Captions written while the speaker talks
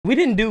We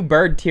didn't do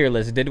bird tier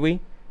list, did we?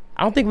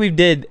 I don't think we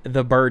did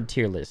the bird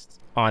tier list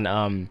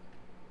on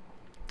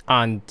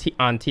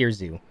Tier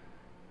Zoo.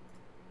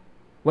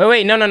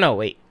 Wait, no,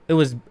 wait. It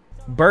was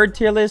bird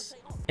tier list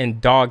and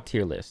dog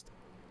tier list.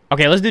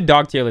 Okay, let's do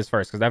dog tier list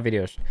first because that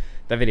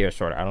video is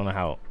shorter. I don't know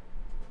how.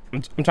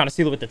 I'm trying to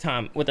see what the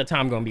time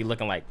gonna be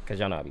looking like because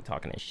y'all know I be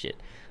talking this shit.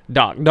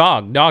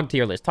 Dog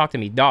tier list. Talk to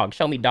me, dog.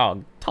 Show me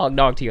dog.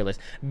 Dog tier list.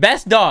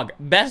 Best dog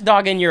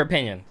in your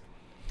opinion.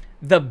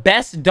 The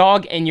best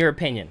dog in your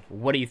opinion.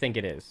 What do you think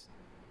it is?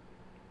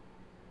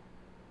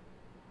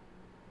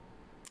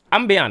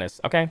 I'm gonna be honest,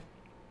 okay?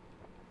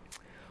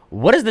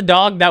 What is the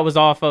dog that was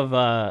off of,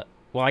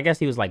 well, I guess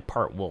he was like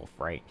part wolf,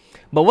 right?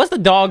 But what's the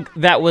dog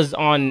that was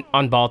on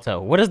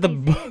Balto? What is the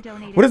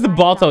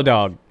Balto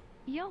dog?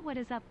 Yo, what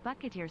is up,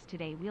 Bucketeers?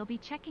 Today we'll be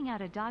checking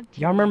out a dog.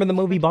 Y'all remember the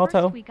movie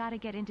Balto? First, we gotta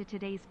get into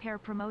today's pair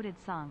promoted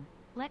song.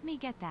 Let me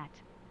get that.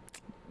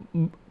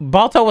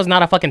 Balto was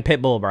not a fucking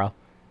pit bull, bro.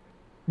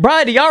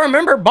 Bro, do y'all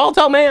remember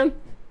Balto, man?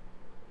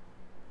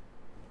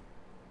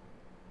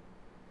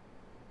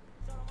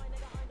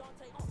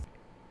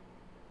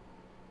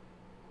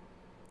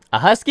 A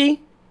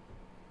husky?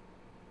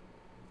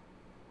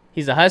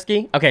 He's a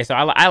husky? Okay, so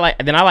I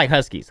like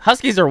huskies.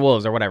 Huskies or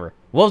wolves or whatever.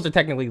 Wolves are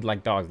technically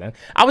like dogs then.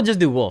 I would just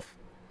do wolf.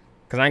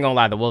 Because I ain't gonna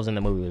lie, the wolves in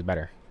the movie was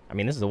better. I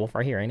mean, this is a wolf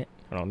right here, ain't it?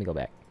 Hold on, let me go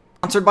back.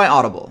 Sponsored by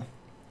Audible.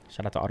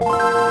 Shout out to Audible.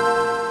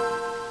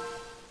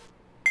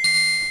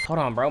 Hold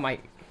on, bro.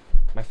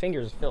 My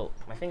fingers feel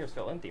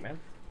empty, man.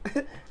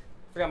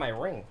 Forgot my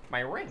ring.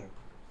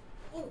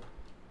 Ooh.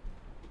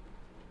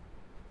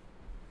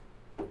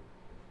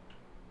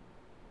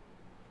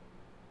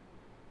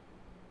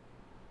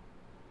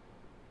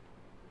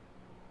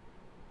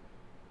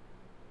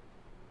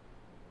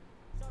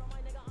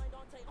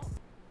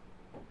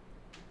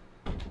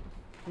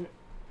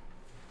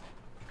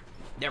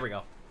 There we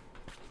go.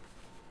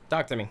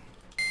 Talk to me.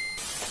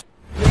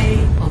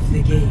 Play of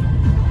the game.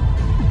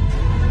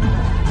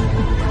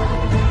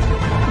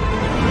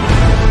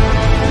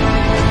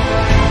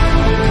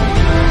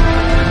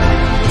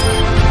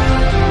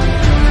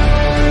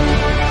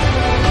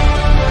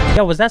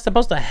 Yo, was that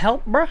supposed to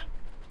help, bruh?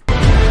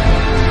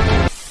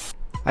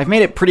 I've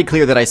made it pretty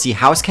clear that I see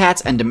house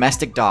cats and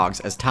domestic dogs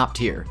as top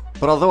tier,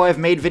 but although I've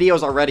made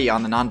videos already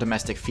on the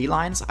non-domestic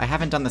felines, I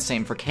haven't done the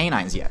same for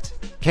canines yet.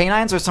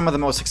 Canines are some of the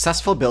most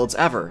successful builds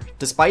ever,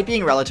 despite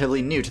being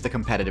relatively new to the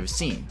competitive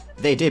scene.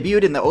 They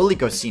debuted in the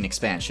Oligocene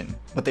expansion,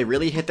 but they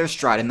really hit their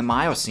stride in the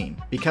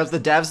Miocene, because the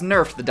devs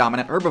nerfed the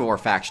dominant herbivore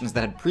factions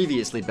that had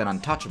previously been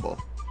untouchable.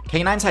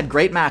 Canines had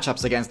great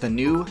matchups against the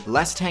new,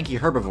 less tanky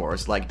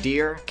herbivores like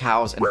deer,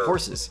 cows, and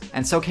horses,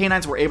 and so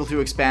canines were able to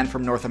expand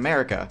from North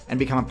America and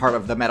become a part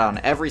of the meta on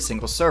every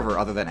single server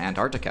other than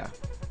Antarctica.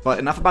 But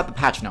enough about the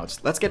patch notes,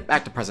 let's get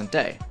back to present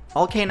day.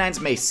 All canines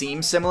may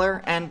seem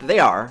similar, and they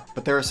are,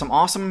 but there are some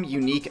awesome,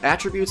 unique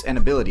attributes and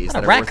abilities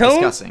that are worth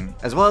discussing,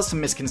 as well as some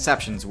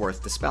misconceptions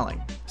worth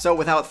dispelling. So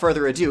without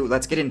further ado,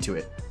 let's get into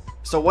it.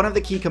 So one of the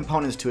key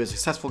components to a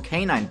successful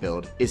canine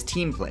build is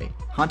team play.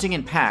 Hunting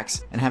in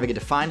packs and having a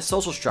defined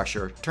social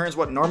structure turns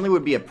what normally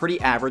would be a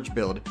pretty average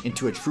build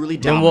into a truly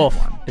dominant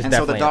one. And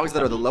so the dogs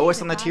that are the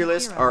lowest on the tier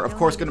list are of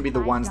course going to be the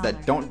ones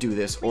that don't do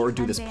this or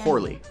do this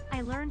poorly.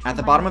 At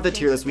the bottom of the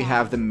tier list we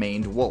have the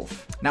maned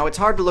wolf. Now it's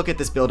hard to look at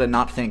this build and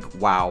not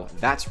think, wow,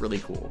 that's really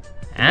cool.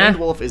 The maned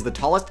wolf is the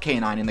tallest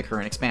canine in the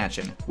current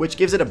expansion, which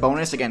gives it a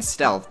bonus against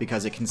stealth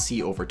because it can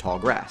see over tall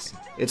grass.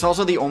 It's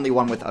also the only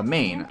one with a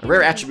mane, a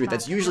rare attribute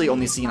that's usually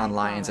only seen on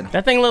lions and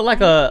that thing looked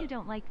like a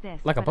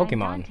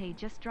Pokemon.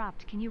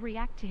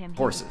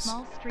 Horses.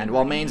 And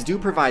while manes do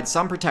provide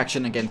some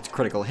protection against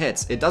critical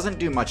hits, it doesn't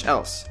do much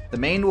else. The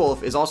maned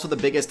wolf is also the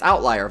biggest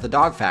outlier of the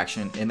dog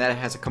faction in that it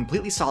has a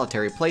completely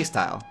solitary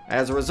playstyle.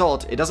 As a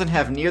result, it doesn't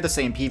have near the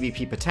same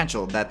PvP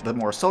potential that the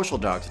more social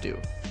dogs do.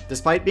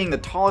 Despite being the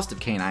tallest of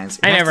canines,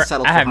 I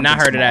have not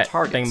heard of that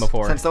thing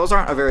before. Since those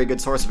aren't a very good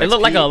source of XP, it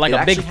looked like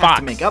a big fox. Have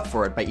to make up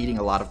for it by eating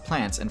a lot of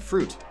plants and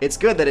fruit. It's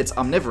good that it's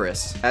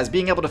omnivorous, as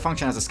being able to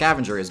function as a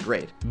scavenger is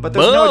great. But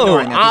there's no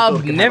ignoring that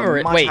this build can have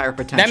a much higher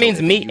potential that means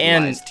meat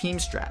and team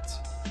strats.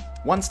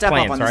 One step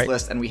up on this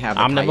list and we have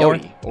the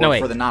Coyote, or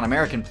for the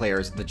non-American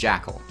players, the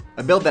Jackal.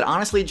 A build that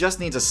honestly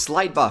just needs a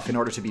slight buff in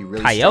order to be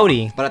really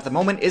strong, but at the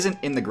moment isn't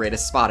in the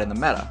greatest spot in the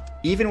meta.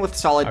 Even with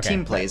solid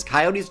team plays,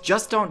 Coyotes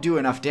just don't do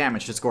enough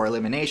damage to score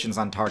eliminations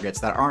on targets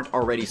that aren't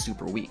already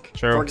super weak.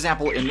 For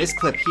example, in this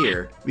clip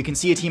here, we can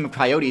see a team of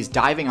Coyotes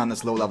diving on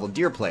this low-level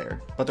deer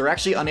player, but they're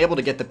actually unable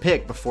to get the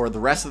pick before the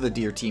rest of the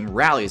deer team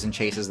rallies and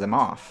chases them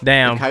off.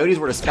 If Coyotes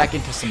were to spec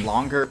into some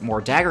longer, more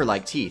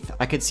dagger-like teeth,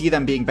 I could see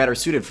them being better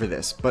suited for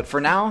this, but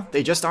for now,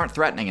 they just aren't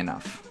threatening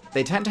enough.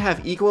 They tend to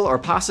have equal or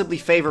possibly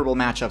favorable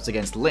matchups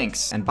against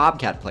lynx and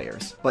bobcat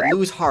players, but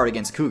lose hard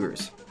against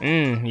cougars.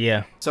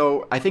 Yeah.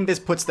 So I think this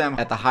puts them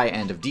at the high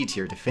end of D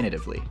tier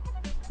definitively.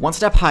 One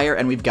step higher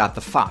and we've got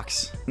the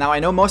fox. Now I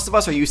know most of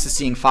us are used to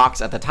seeing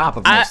fox at the top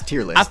of most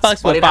tier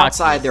lists, but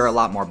outside they're a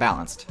lot more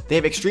balanced. They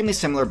have extremely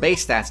similar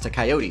base stats to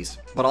coyotes,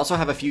 but also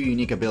have a few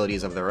unique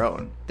abilities of their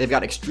own. They've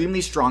got extremely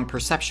strong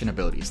perception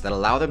abilities that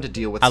allow them to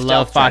deal with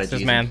stealth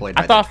strategies employed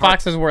by I thought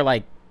foxes were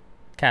like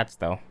cats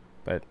though,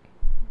 but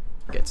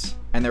targets.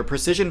 And their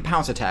precision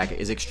pounce attack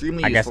is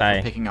extremely useful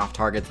for picking off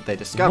targets that they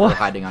discover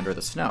hiding under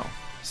the snow.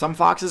 Some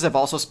foxes have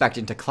also spec'd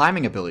into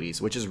climbing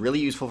abilities, which is really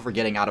useful for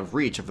getting out of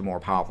reach of the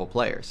more powerful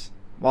players.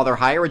 While their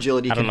higher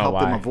agility can help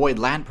them avoid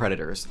land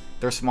predators,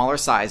 their smaller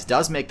size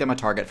does make them a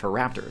target for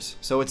raptors,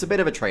 so it's a bit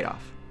of a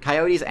trade-off.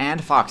 Coyotes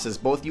and foxes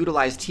both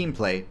utilize team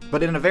play,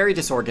 but in a very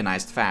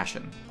disorganized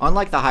fashion.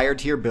 Unlike the higher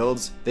tier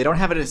builds, they don't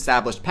have an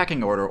established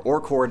pecking order or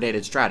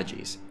coordinated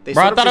strategies. They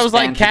I thought it was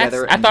like cats.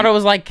 I thought it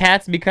was like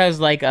cats because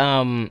like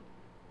the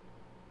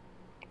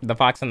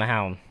fox and the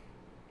hound.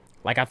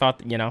 Like I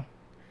thought, you know.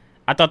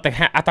 I thought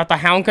the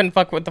hound couldn't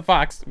fuck with the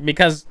fox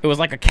because it was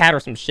like a cat or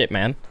some shit,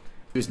 man.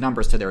 Use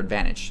numbers to their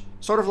advantage,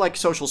 sort of like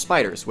social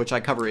spiders, which I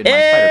cover in my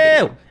spider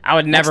video. I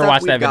would never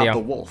watch that video. The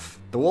wolf.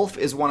 The wolf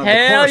is one of the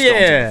cornerstones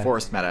of the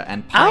forest meta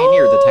and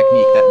pioneered the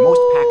technique that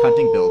most pack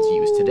hunting builds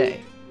use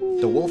today.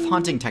 The wolf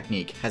hunting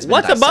technique has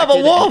been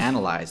dissected and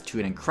analyzed to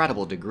an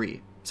incredible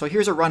degree. So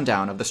here's a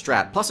rundown of the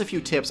strat plus a few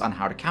tips on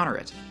how to counter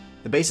it.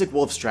 The basic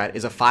wolf strat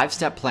is a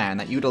 5-step plan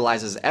that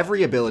utilizes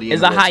every ability in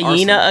the wolf's arsenal.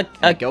 Is a hyena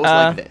it goes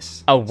like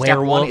this. A werewolf? Step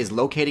 1 is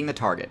locating the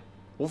target.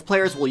 Wolf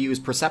players will use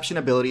perception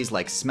abilities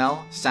like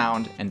smell,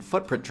 sound, and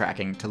footprint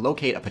tracking to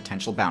locate a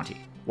potential bounty.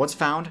 Once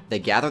found, they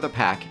gather the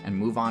pack and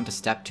move on to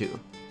step 2.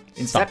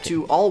 In step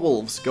 2, all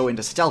wolves go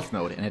into stealth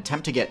mode and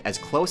attempt to get as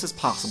close as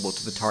possible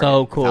to the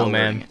target without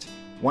alerting it.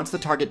 Once the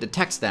target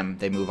detects them,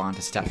 they move on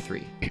to step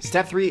 3.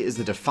 Step 3 is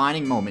the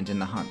defining moment in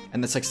the hunt,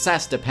 and the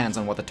success depends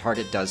on what the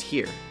target does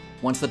here.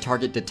 Once the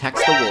target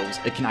detects the wolves,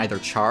 it can either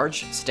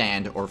charge,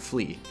 stand, or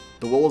flee.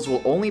 The wolves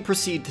will only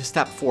proceed to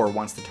step 4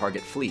 once the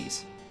target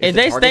flees. If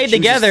they stayed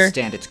together,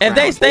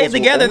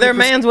 their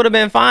mans would have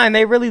been fine.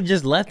 They really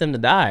just left them to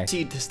die.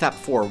 Proceed to step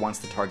 4 once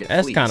the target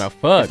flees. That's kind of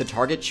fucked. If the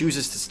target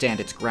chooses to stand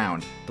its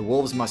ground, the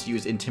wolves must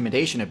use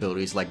intimidation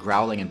abilities like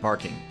growling and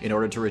barking in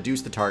order to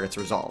reduce the target's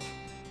resolve.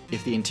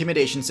 If the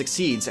intimidation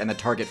succeeds and the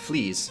target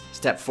flees,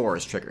 step 4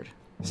 is triggered.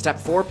 Step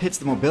 4 pits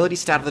the mobility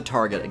stat of the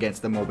target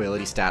against the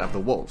mobility stat of the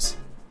wolves.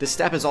 This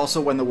step is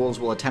also when the wolves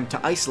will attempt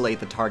to isolate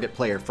the target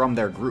player from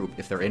their group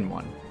if they're in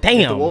one.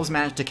 Damn! If the wolves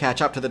manage to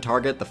catch up to the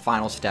target, the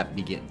final step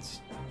begins.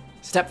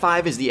 Step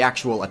 5 is the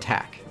actual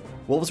attack.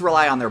 Wolves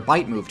rely on their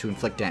bite move to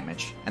inflict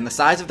damage, and the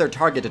size of their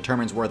target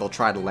determines where they'll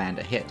try to land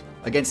a hit.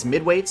 Against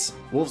midweights,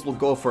 wolves will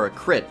go for a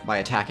crit by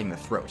attacking the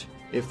throat.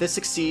 If this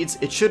succeeds,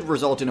 it should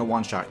result in a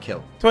one-shot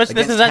kill. Twitch,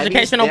 this is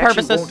educational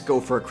purposes. They won't go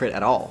for a crit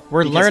at all.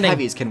 We're learning.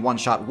 Heavies can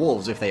one-shot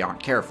wolves if they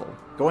aren't careful.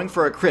 Going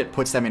for a crit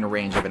puts them in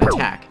range of an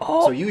attack,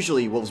 so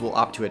usually wolves will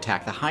opt to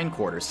attack the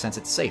hindquarters since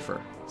it's safer.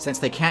 Since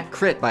they can't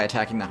crit by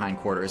attacking the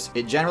hindquarters,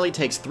 it generally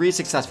takes 3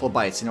 successful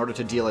bites in order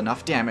to deal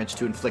enough damage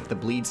to inflict the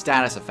bleed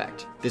status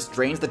effect. This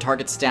drains the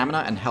target's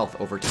stamina and health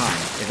over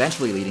time,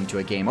 eventually leading to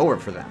a game over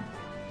for them.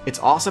 It's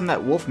awesome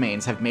that wolf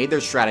mains have made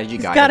their strategy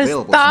guide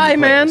available to new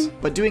players,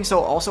 but doing so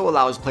also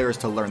allows players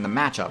to learn the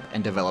matchup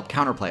and develop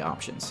counterplay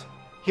options.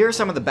 Here are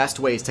some of the best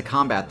ways to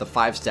combat the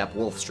 5-step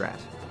wolf strat.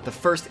 The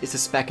first is to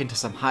spec into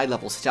some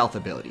high-level stealth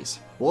abilities.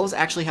 Wolves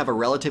actually have a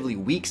relatively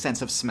weak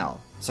sense of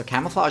smell, so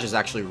camouflage is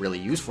actually really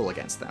useful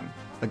against them.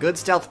 A good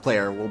stealth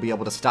player will be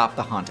able to stop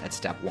the hunt at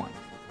step 1.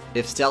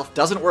 If stealth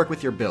doesn't work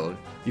with your build,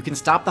 you can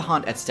stop the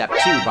hunt at step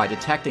 2 by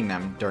detecting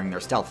them during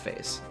their stealth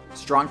phase.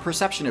 Strong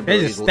perception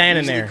abilities will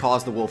usually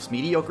cause the wolf's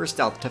mediocre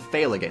stealth to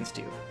fail against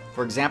you.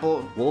 For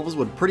example, wolves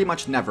would pretty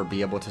much never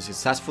be able to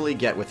successfully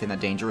get within a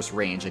dangerous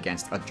range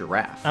against a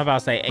giraffe. I'm about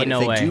to say, ain't no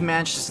way. But if they do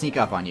manage to sneak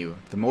up on you,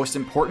 the most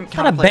important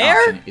counterplay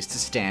option is to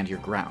stand your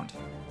ground.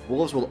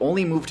 Wolves will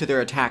only move to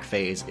their attack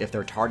phase if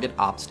their target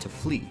opts to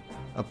flee.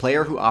 A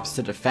player who opts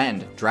to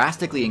defend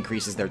drastically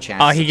increases their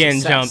chances of success.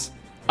 Getting jumped.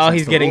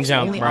 He's getting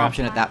jumped, bro. The only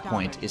option at that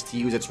point is to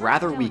use its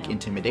rather weak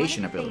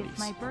intimidation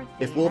abilities.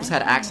 If wolves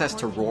had access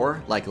to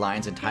roar, like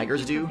lions and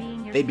tigers do,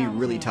 they'd be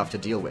really tough to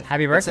deal with.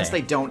 Happy birthday. But since they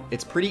don't,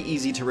 it's pretty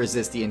easy to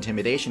resist the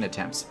intimidation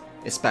attempts,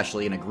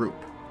 especially in a group.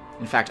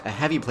 In fact, a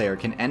heavy player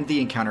can end the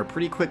encounter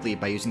pretty quickly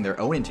by using their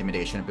own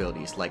intimidation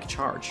abilities, like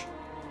charge.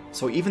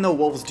 So even though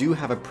wolves do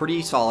have a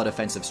pretty solid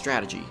offensive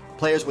strategy,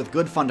 players with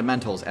good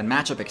fundamentals and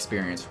matchup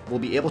experience will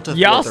be able to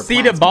y'all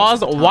see the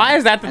balls? Why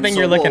is that the thing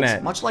you're looking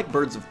at? Much like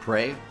birds of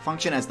prey,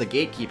 function as the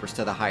gatekeepers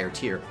to the higher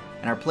tier,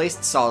 and are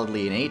placed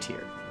solidly in A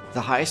tier. The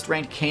highest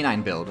ranked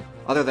canine build,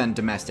 other than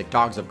domestic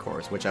dogs of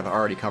course, which I've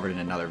already covered in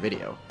another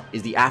video,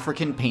 is the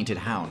African Painted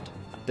Hound.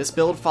 This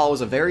build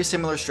follows a very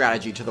similar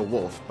strategy to the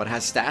wolf, but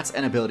has stats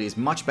and abilities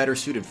much better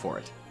suited for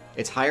it.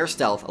 Its higher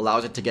stealth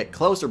allows it to get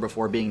closer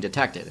before being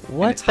detected,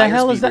 and its higher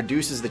speed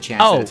reduces the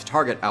chance that its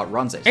target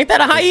outruns it. Ain't that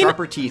a hyena? Their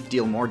sharper teeth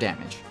deal more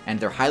damage, and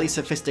their highly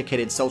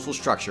sophisticated social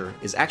structure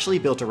is actually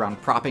built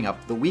around propping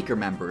up the weaker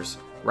members,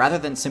 rather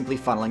than simply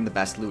funneling the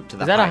best loot to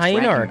the highest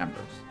ranking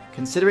members.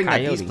 Considering that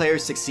Coyote. these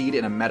players succeed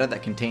in a meta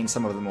that contains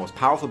some of the most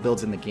powerful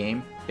builds in the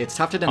game, it's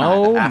tough to deny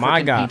Oh that my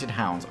African God. painted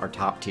hounds are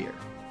top tier.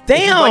 If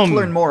you'd like to Damn!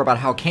 learn more about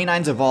how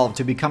canines evolved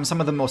to become some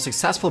of the most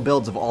successful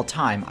builds of all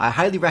time, I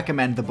highly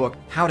recommend the book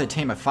How to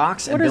Tame a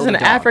Fox and What is Build a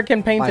an Dog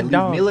African painted by dog?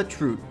 Ludmilla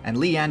Trout and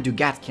Leanne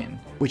Dugatkin,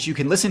 which you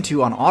can listen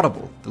to on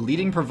Audible, the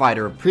leading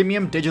provider of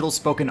premium digital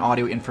spoken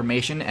audio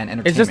information and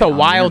entertainment. Is this a on the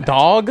wild internet.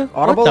 dog?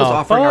 Audible What is the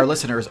offering our fuck?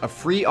 listeners a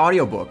free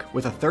audiobook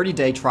with a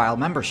 30-day trial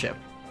membership.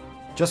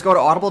 Just go to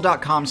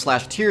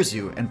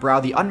audible.com/tearsu and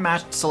browse the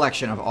unmatched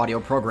selection of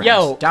audio programs.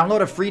 Yo. Download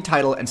a free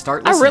title and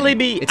start I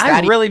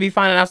listening. really be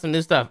finding out some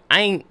new stuff.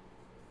 I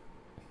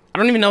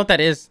don't even know what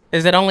that is.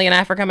 Is it only in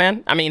Africa,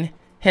 man? I mean,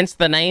 hence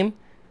the name.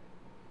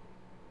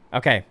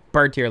 Okay,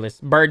 bird tier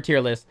list. Bird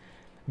tier list.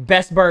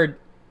 Best bird.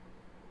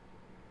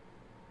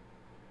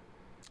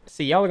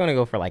 See, y'all are gonna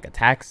go for like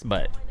attacks,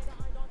 but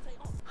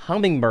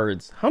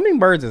hummingbirds.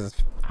 Hummingbirds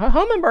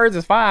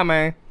is fire,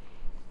 man.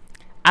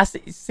 I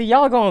see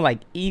y'all going like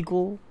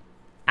eagle,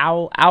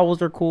 owl.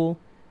 Owls are cool,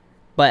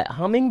 but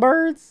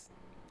hummingbirds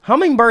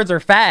are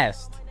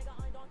fast.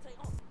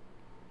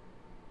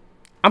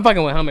 I'm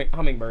fucking with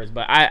hummingbirds,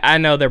 but I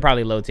know they're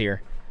probably low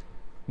tier.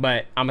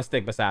 But I'm gonna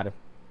stick beside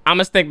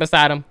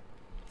him.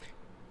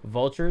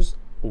 Vultures.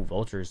 Ooh,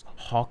 vultures.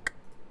 Hawk.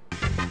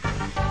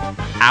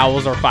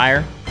 Owls are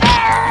fire.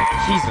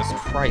 Jesus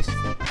Christ.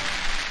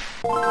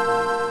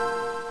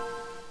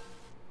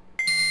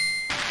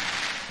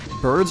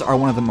 Birds are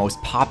one of the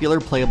most popular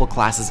playable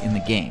classes in the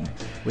game,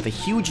 with a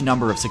huge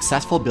number of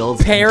successful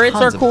builds Parrots and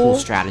tons are of cool. cool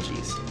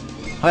strategies.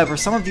 However,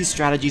 some of these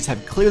strategies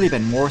have clearly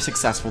been more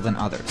successful than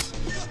others.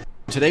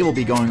 Today we'll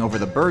be going over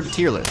the bird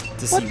tier list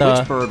to see the-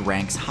 which bird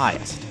ranks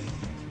highest.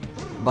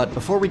 But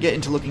before we get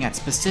into looking at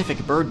specific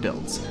bird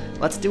builds,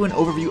 let's do an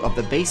overview of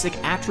the basic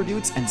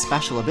attributes and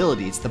special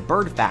abilities the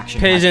bird faction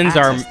Pigeons has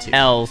are access to,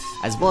 L's.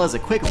 as well as a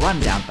quick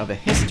rundown of the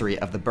history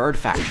of the bird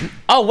faction.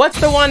 Oh, what's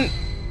the one?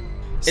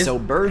 So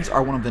birds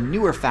are one of the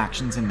newer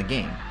factions in the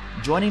game,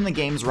 joining the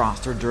game's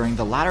roster during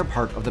the latter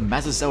part of the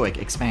Mesozoic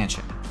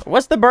expansion.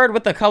 What's the bird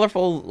with the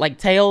colorful like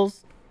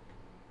tails?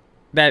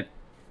 That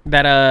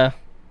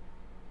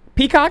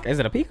peacock? Is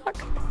it a peacock?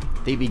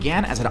 They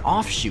began as an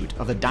offshoot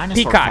of the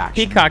dinosaur Peacock.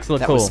 faction Peacocks look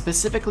that cool. was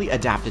specifically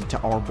adapted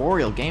to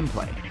arboreal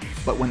gameplay.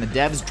 But when the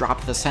devs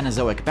dropped the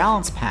Cenozoic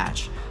balance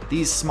patch,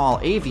 these small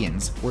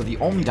avians were the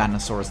only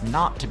dinosaurs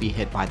not to be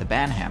hit by the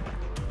banhammer.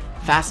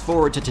 Fast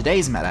forward to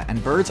today's meta,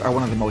 and birds are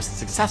one of the most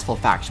successful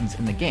factions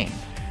in the game,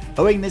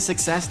 owing this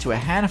success to a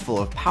handful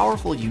of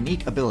powerful,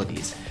 unique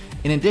abilities,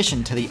 in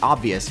addition to the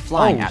obvious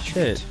flying Oh,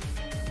 attribute. shit.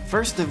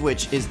 First of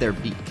which is their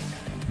beak.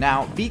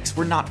 Now, beaks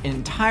were not an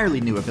entirely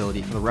new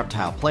ability for the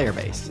reptile player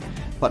base,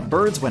 but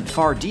birds went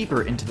far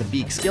deeper into the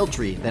beak skill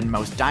tree than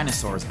most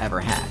dinosaurs ever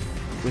had,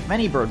 with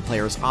many bird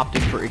players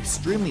opting for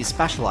extremely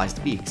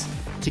specialized beaks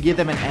to give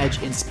them an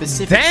edge in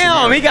specific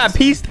Damn, he got scenarios.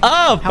 pieced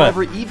up.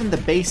 However, even the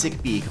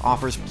basic beak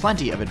offers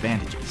plenty of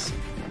advantages.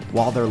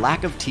 While their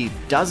lack of teeth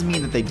does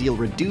mean that they deal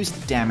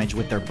reduced damage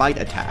with their bite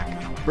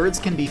attack, birds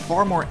can be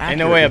far more accurate. Ain't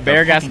no way a with their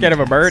bear got pecking scared of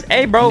a bird. attacks,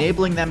 Hey, bro.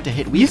 enabling them to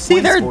hit weak you see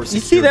points their or you see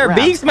secure their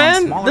grabs beaks, on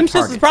man? smaller Them shits is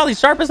targets, probably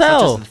sharp as such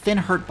hell. as the thin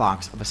hurt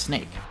box of a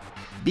snake.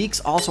 Beaks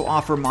also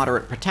offer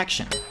moderate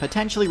protection,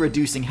 potentially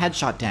reducing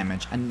headshot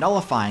damage and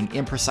nullifying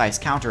imprecise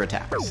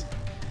counterattacks.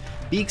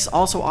 Beaks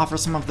also offer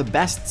some of the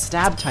best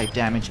stab type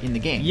damage in the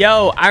game.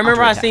 Yo, I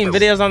remember I seen Counterattacks.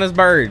 videos on this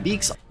bird.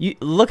 Beaks You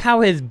look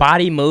how his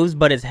body moves,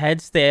 but his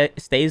head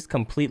stays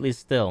completely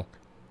still.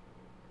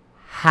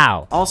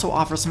 How? also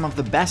offer some of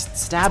the best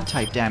stab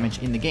type damage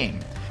in the game,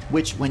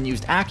 which when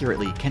used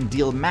accurately can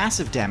deal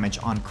massive damage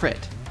on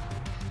crit.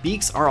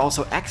 Beaks are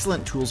also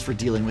excellent tools for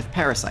dealing with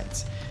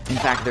parasites. In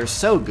fact, they're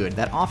so good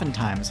that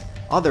oftentimes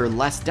other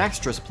less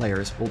dexterous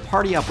players will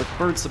party up with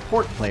bird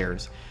support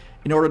players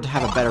in order to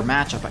have a better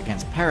matchup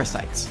against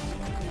parasites.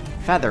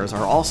 Feathers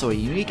are also a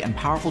unique and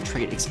powerful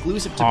trait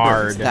exclusive to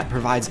birds Hard. that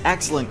provides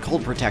excellent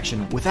cold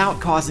protection without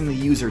causing the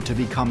user to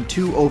become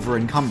too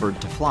over-encumbered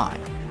to fly.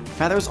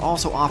 Feathers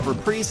also offer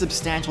pretty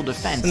substantial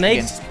defense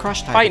Snakes against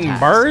crush type fighting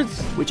attacks,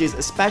 birds? which is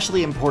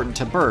especially important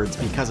to birds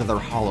because of their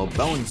hollow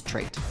bones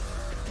trait.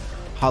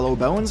 Hollow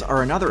bones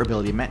are another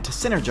ability meant to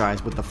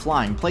synergize with the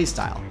flying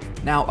playstyle.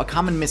 Now, a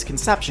common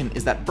misconception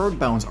is that bird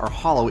bones are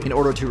hollow in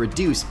order to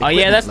reduce Oh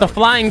yeah, that's the load.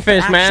 flying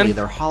fish, Actually, man.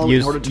 they're hollow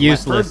in order to let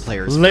Useless. bird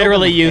players fill them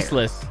Literally with air,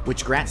 useless.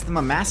 which grants them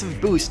a massive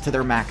boost to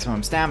their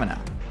maximum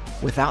stamina.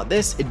 Without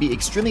this, it'd be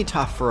extremely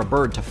tough for a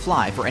bird to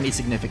fly for any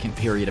significant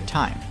period of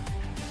time.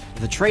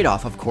 The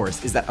trade-off, of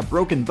course, is that a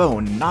broken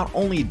bone not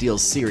only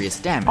deals serious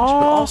damage, but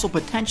also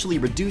potentially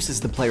reduces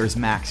the player's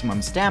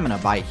maximum stamina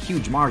by a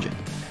huge margin.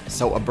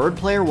 So a bird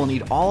player will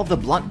need all of the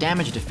blunt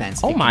damage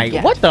defense it can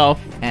get. What the?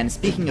 And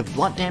speaking of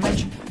blunt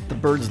damage, the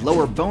bird's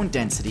lower bone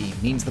density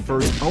means the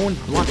bird's own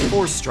blunt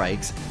force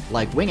strikes,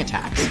 like wing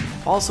attacks,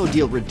 also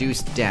deal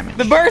reduced damage.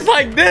 The bird's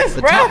like this,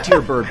 The bro. top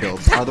tier bird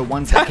builds are the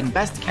ones that can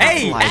best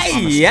capitalize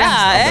on the strengths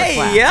of their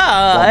class,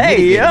 while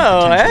mitigating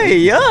potential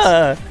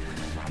weaknesses.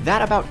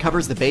 That about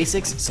covers the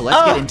basics, so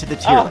let's get into the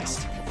tier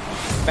list.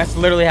 That's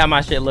literally how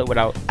my shit looked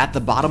without. At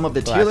the bottom of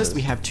the tier Glasses. list,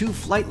 we have two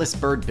flightless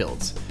bird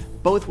builds.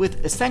 both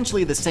with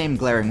essentially the same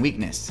glaring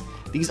weakness.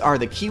 These are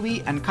the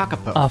kiwi and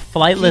kakapo. A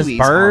flightless Kiwis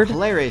bird? Are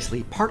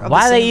hilariously part of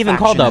Why the are same they even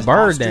faction called a as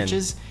bird then?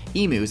 ostriches,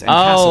 emus, and Oh,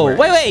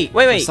 cassowaries.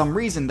 wait. For some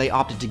reason, they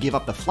opted to give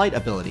up the flight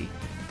ability,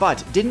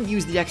 but didn't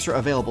use the extra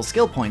available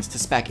skill points to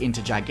spec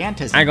into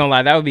gigantism. I ain't gonna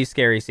lie, that would be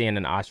scary seeing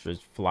an ostrich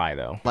fly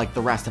though. Like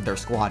the rest of their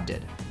squad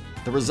did.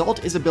 The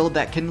result is a build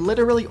that can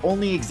literally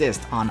only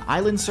exist on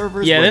island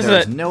servers where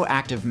there's no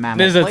active mammal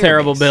This is a player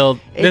terrible base, build.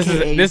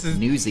 AKA This is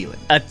New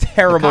Zealand. a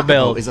terrible The kakapo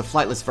build. is a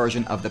flightless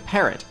version of the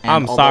parrot, and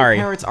I'm although sorry.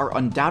 parrots are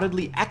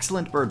undoubtedly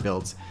excellent bird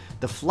builds,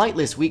 the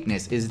flightless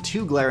weakness is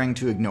too glaring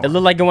to ignore. It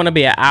looked like it want to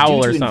be an owl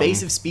Due or to something.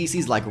 invasive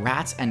species like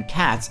rats and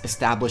cats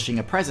establishing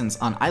a presence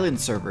on island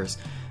servers,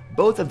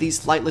 both of these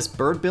flightless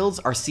bird builds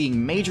are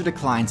seeing major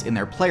declines in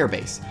their player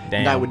base,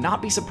 and I Damn. would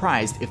not be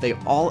surprised if they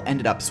all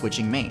ended up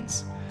switching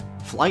mains.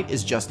 Flight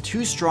is just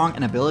too strong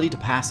an ability to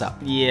pass up.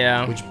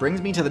 Yeah. Which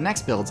brings me to the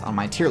next builds on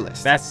my tier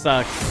list. That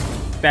sucks.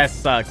 That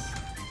sucks.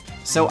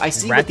 So I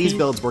see what these Ratties?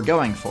 builds were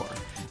going for.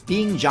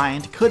 Being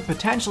giant could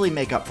potentially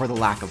make up for the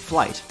lack of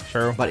flight.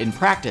 Sure. But in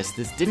practice,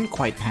 this didn't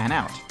quite pan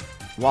out.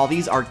 While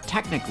these are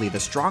technically the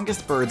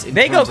strongest birds in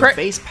They go terms of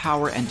base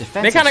power and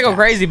defense, They kind of go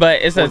crazy,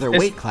 but it's for a. their it's-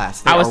 weight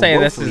class, they I would are say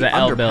this is woefully an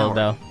L build underpowered.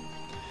 though.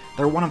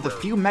 They're one of the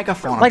few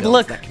megafauna Like, builds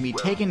look. that can be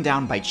taken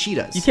down by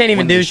cheetahs. You can't even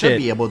when do they should shit.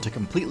 be able to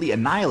completely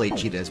annihilate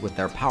cheetahs with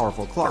their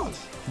powerful claws.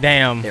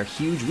 Damn. Their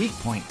huge weak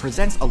point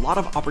presents a lot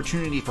of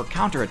opportunity for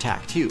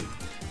counterattack too.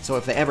 So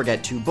if they ever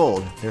get too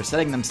bold, they're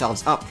setting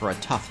themselves up for a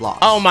tough loss.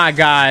 Oh my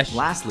gosh.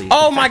 Lastly,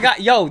 Oh the my fact-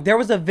 god. Yo, there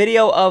was a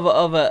video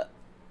of a.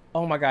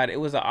 Oh my god. It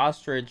was an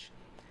ostrich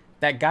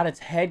that got its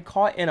head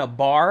caught in a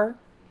bar,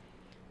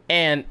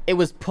 and it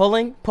was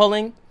pulling,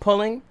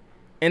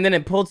 and then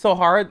it pulled so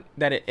hard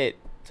that it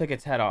took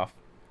its head off.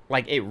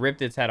 Like it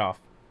ripped its head off,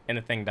 and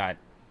the thing died.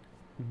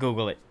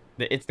 Google it.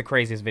 It's the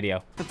craziest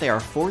video. that they are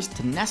forced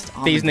to nest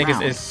on These the niggas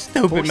ground is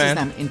stupid, forces man.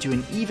 them into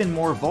an even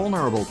more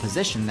vulnerable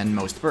position than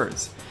most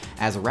birds,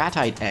 as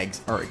ratite eggs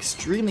are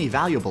extremely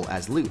valuable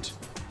as loot.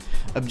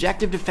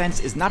 Objective defense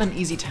is not an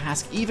easy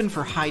task even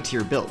for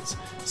high-tier builds,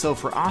 so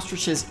for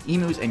ostriches,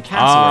 emus, and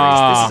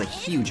cassowaries, this is a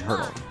huge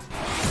hurdle.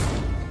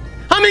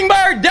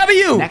 Hummingbird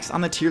W. Next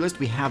on the tier list,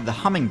 we have the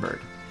hummingbird.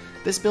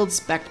 This build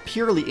spec'd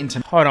purely into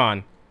Hold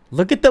on.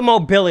 Look at the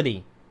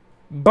mobility.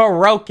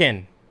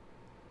 Broken.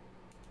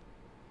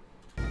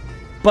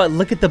 But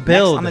look at the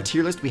build. Next on the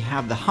tier list, we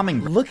have the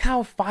hummingbird. Look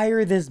how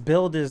fire this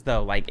build is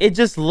though. Like it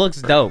just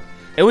looks dope.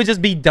 It would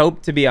just be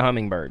dope to be a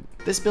hummingbird.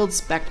 This build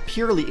spec'd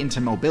purely into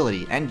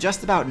mobility and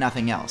just about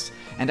nothing else,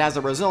 and as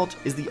a result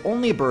is the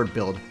only bird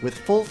build with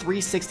full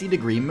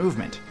 360-degree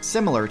movement,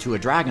 similar to a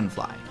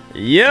dragonfly.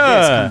 This,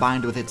 Yeah.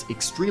 combined with its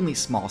extremely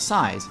small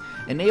size,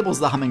 enables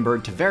the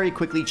hummingbird to very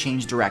quickly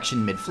change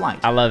direction mid-flight,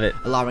 I love it.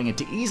 allowing it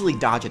to easily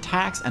dodge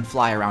attacks and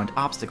fly around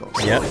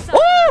obstacles. Yep.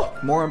 Woo!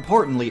 More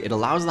importantly, it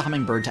allows the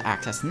hummingbird to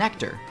access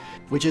nectar,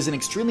 which is an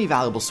extremely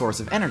valuable source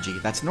of energy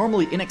that's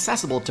normally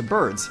inaccessible to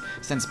birds,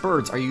 since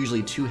birds are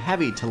usually too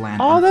heavy to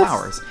land on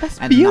flowers that's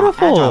and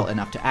beautiful. not agile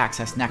enough to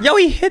access nectar. Yo,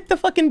 he hit the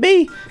fucking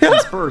bee.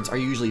 Since birds are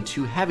usually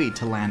too heavy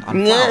to land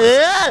on flowers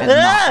and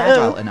not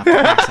agile enough to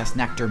access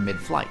nectar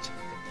mid-flight.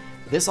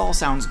 This all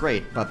sounds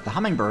great, but the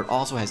hummingbird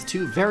also has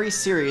two very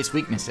serious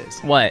weaknesses.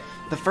 What?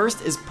 The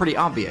first is pretty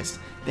obvious.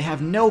 They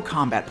have no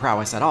combat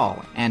prowess at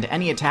all, and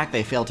any attack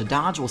they fail to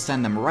dodge will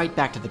send them right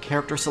back to the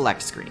character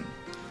select screen.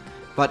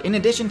 But in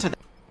addition to that,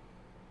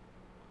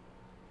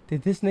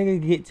 Did this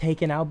nigga get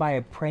taken out by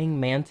a praying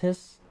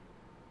mantis?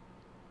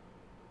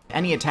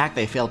 any attack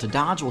they fail to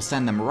dodge will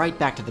send them right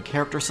back to the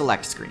character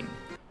select screen.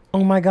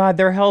 Oh my god,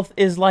 their health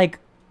is like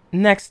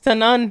next to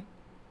none.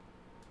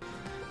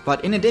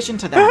 But in addition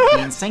to that,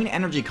 the insane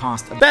energy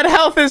cost of That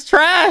health is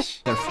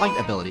trash. their flight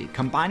ability,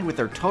 combined with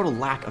their total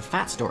lack of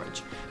fat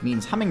storage,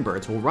 means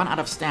hummingbirds will run out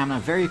of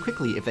stamina very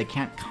quickly if they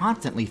can't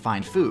constantly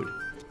find food.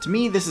 To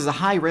me, this is a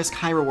high-risk,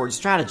 high-reward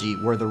strategy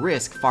where the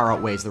risk far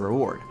outweighs the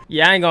reward.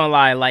 Yeah, I ain't gonna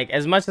lie. Like,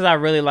 as much as I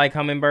really like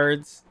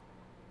hummingbirds,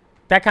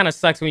 that kind of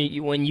sucks when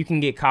you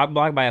can get cock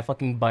blocked by a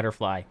fucking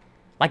butterfly.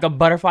 Like, a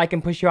butterfly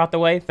can push you out the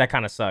way? That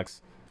kind of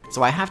sucks.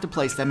 So I have to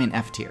place them in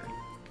F tier.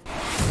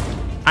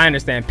 I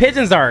understand.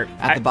 Pigeons are...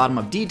 At the bottom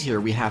of D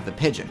tier, we have the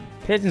pigeon.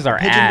 Pigeons are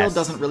Pigeon ass. build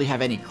doesn't really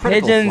have any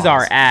critical Pigeons flaws,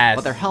 are ass.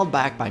 but they're held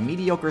back by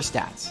mediocre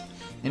stats.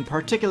 In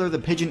particular, the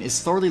pigeon is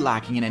sorely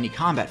lacking in any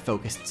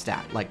combat-focused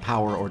stat, like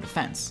power or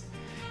defense.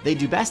 They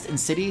do best in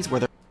cities where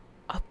their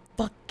A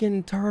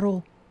fucking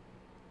turtle.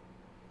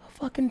 A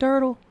fucking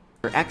turtle.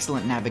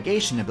 excellent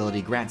navigation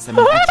ability grants them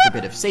an extra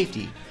bit of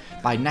safety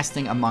by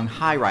nesting among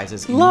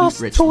high-rises in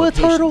Lost loot-rich to a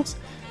locations. turtle.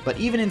 But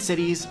even in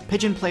cities,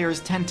 pigeon players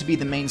tend to be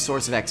the main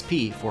source of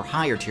XP for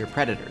higher-tier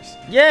predators.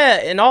 Yeah,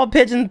 and all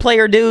pigeon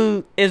player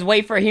do is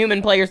wait for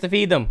human players to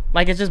feed them.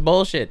 Like, it's just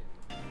bullshit.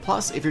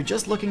 Plus, if you're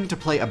just looking to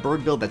play a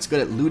bird build that's good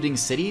at looting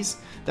cities,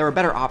 there are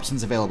better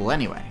options available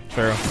anyway.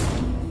 True.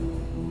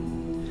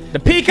 The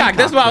peacock,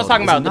 that's what I was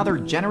talking build about. is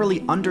another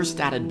generally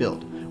understated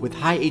build, with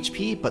high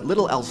HP but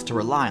little else to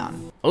rely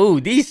on.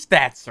 Ooh, these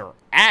stats are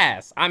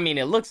ass. I mean,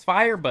 it looks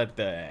fire, but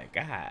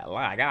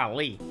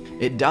golly.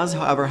 It does,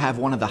 however, have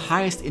one of the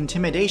highest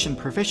intimidation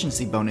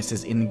proficiency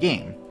bonuses in the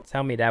game.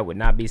 Tell me that would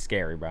not be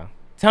scary, bro.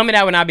 Tell me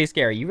that would not be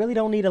scary. You really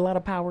don't need a lot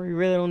of power. You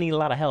really don't need a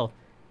lot of health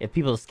if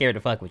people are scared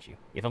to fuck with you.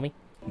 You feel me?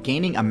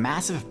 Gaining a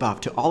massive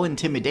buff to all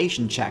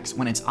intimidation checks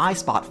when its Eye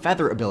Spot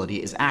Feather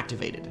ability is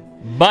activated.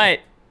 But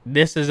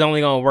this is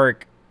only gonna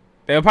work.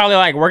 They'll probably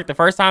like work the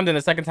first time, then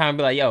the second time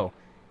be like, yo,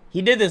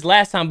 he did this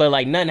last time, but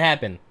like nothing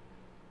happened.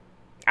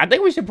 I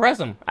think we should press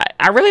him.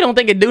 I really don't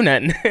think it do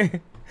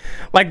nothing.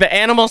 Like the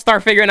animals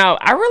start figuring out,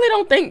 I really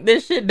don't think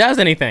this shit does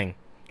anything.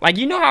 Like,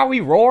 you know how we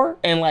roar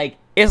and like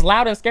it's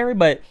loud and scary,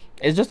 but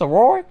it's just a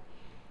roar?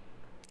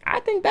 I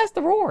think that's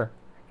the roar.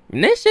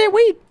 And this shit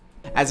weak.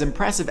 As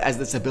impressive as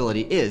this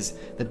ability is,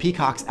 the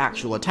Peacock's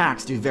actual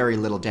attacks do very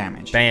little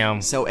damage. Damn.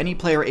 So any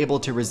player able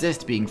to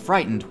resist being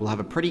frightened will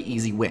have a pretty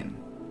easy win.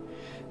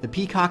 The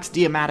Peacock's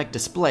diamatic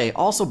display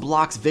also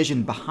blocks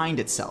vision behind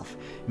itself,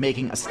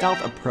 making a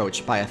stealth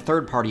approach by a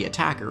third-party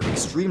attacker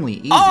extremely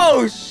easy.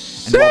 Oh,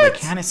 shit! And while they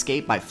can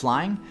escape by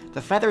flying,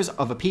 the feathers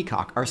of a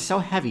peacock are so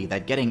heavy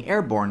that getting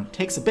airborne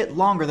takes a bit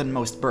longer than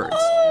most birds,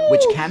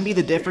 which can be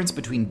the difference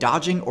between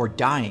dodging or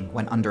dying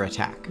when under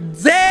attack.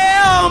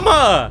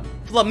 Damn!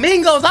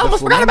 Flamingos! I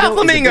almost forgot about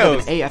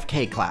flamingos! Is a bit of an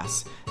AFK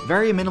class.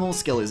 Very minimal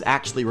skill is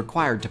actually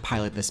required to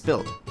pilot this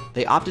build.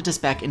 They opted to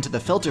spec into the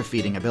filter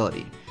feeding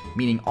ability,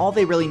 meaning all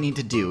they really need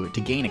to do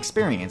to gain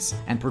experience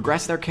and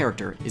progress their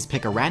character is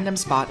pick a random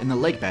spot in the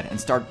lake bed and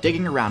start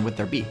digging around with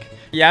their beak.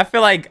 Yeah, I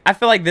feel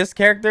like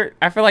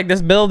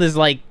this build is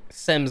like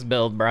Sims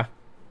build, bruh.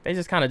 They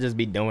just kind of just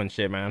be doing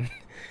shit, man.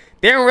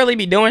 They don't really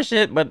be doing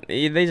shit, but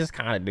they just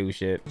kind of do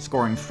shit.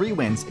 Scoring free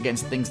wins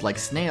against things like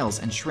snails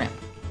and shrimp.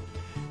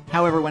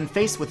 However, when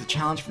faced with a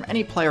challenge from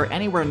any player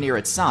anywhere near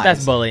its size,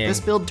 that's bullying. This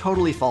build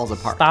totally falls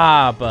apart.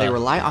 Stop. They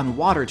rely on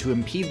water to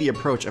impede the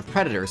approach of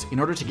predators in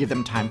order to give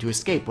them time to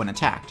escape when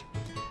attacked.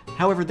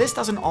 However, this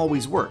doesn't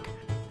always work.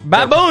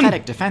 Their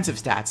pathetic defensive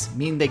stats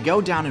mean they go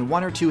down in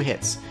 1 or 2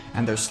 hits,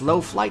 and their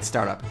slow flight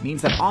startup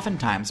means that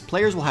oftentimes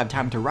players will have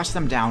time to rush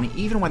them down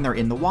even when they're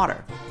in the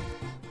water.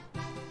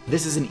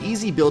 This is an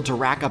easy build to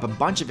rack up a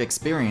bunch of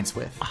experience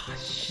with,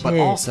 but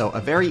also a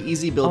very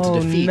easy build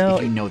to defeat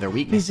if you know their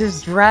weaknesses. He's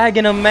just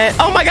dragging him, man.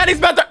 Oh my god,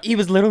 he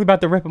was literally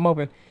about to rip him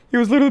open. He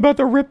was literally about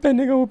to rip that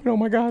nigga open. Oh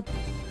my god.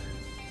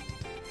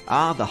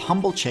 The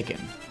humble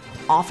chicken,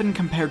 often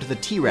compared to the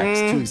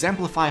T-Rex to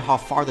exemplify how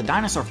far the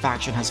dinosaur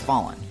faction has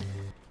fallen.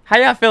 How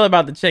y'all feel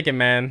about the chicken,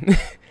 man?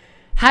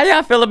 How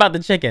y'all feel about the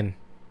chicken?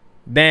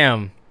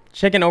 Damn,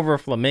 chicken over a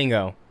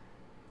flamingo.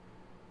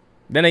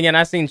 Then again,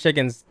 I've seen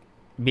chickens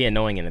be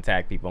annoying and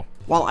attack people.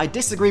 While I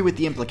disagree with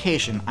the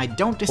implication, I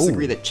don't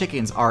disagree that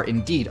chickens are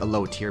indeed a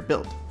low tier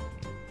build.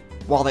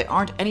 While they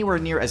aren't anywhere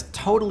near as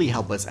totally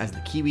helpless as the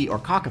kiwi or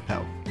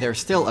kakapo, they're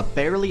still a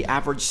barely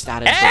average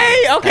static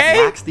bird that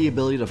lacks the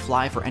ability to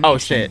fly for any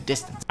extended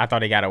distance. I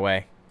thought he got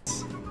away.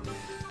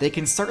 They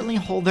can certainly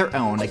hold their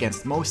own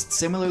against most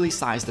similarly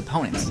sized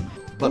opponents,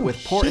 but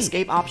with poor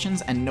escape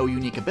options and no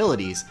unique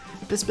abilities,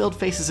 this build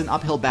faces an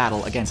uphill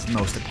battle against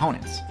most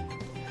opponents.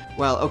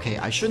 Well, okay,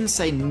 I shouldn't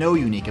say no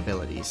unique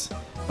abilities,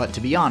 but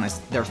to be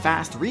honest, their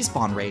fast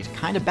respawn rate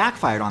kinda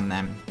backfired on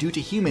them due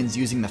to humans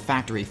using the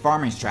factory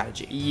farming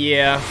strategy.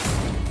 Yeah.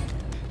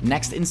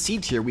 Next in C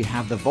tier, we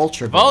have the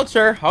Vulture build.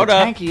 Vulture, hold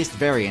up. The tankiest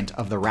variant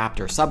of the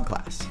Raptor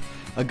subclass.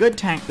 A good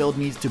tank build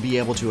needs to be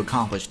able to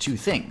accomplish 2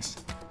 things.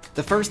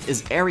 The first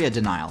is area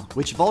denial,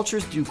 which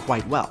vultures do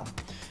quite well.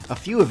 A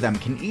few of them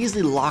can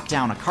easily lock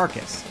down a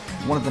carcass,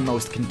 one of the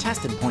most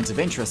contested points of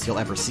interest you'll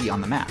ever see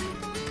on the map.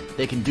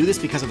 They can do this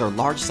because of their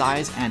large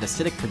size and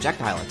acidic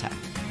projectile attack.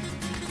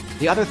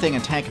 The other thing a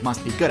tank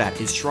must be good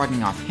at is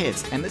shrugging off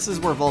hits, and this is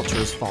where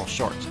vultures fall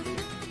short.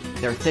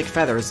 Their thick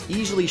feathers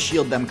easily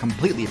shield them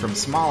completely from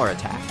smaller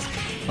attacks,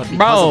 but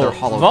because of their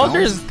hollow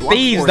vultures bones,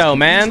 thieves though,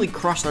 man. Easily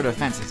crush their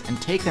defenses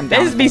and take them down.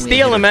 They just be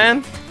stealing,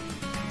 man.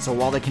 So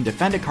while they can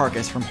defend a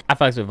carcass from— I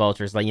fucks with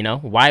vultures, like, you know,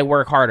 why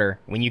work harder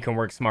when you can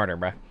work smarter,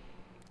 bruh?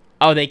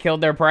 Oh, they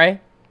killed their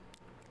prey?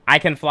 I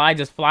can fly,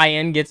 just fly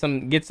in, get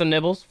some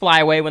nibbles,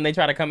 fly away when they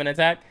try to come and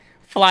attack,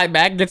 fly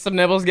back, get some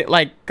nibbles,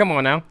 come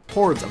on now.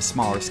 Hordes of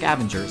smaller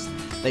scavengers,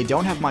 they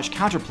don't have much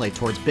counterplay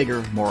towards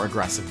bigger, more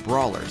aggressive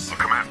brawlers. The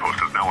command post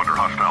is now under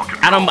hostile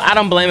control. I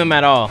don't blame him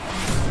at all.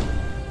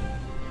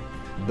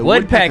 The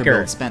Woodpecker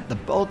build spent the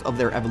bulk of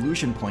their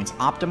evolution points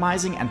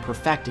optimizing and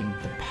perfecting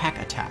the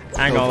peck attack.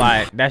 I ain't gonna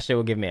lie, that shit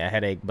will give me a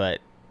headache, but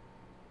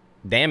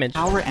damage.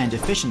 Power and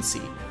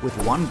efficiency, with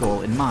one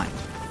goal in mind.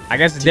 I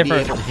guess it's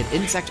different. To be able to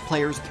hit insect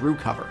players through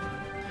cover.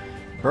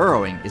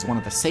 Burrowing is one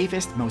of the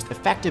safest, most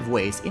effective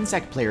ways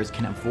insect players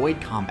can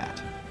avoid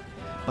combat.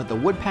 But the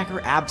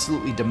Woodpecker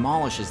absolutely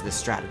demolishes this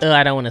strategy.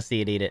 I don't want to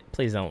see it eat it.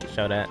 Please don't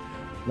show that.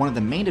 One of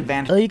the main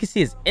advantages you can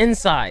see his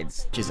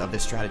insides of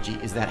this strategy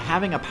is that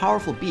having a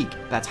powerful beak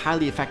that's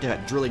highly effective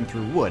at drilling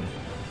through wood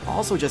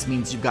also just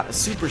means you've got a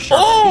super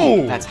sharp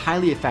beak that's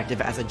highly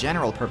effective as a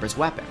general purpose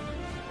weapon.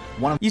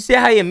 You see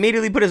how he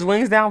immediately put his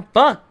wings down?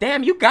 Fuck,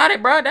 damn, you got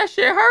it, bro. That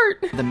shit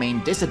hurt. The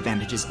main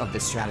disadvantages of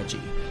this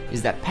strategy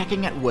is that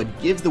pecking at wood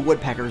gives the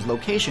woodpecker's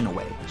location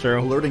away, True.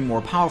 alerting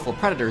more powerful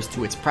predators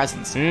to its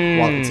presence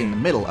while it's in the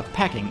middle of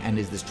pecking and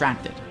is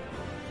distracted.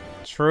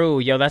 True.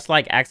 Yo, that's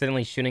like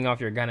accidentally shooting off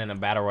your gun in a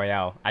battle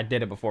royale. I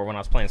did it before when I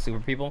was playing Super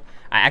People.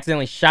 I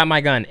accidentally shot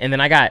my gun, and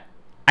then I got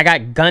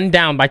gunned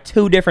down by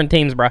 2 different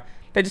teams, bro.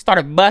 They just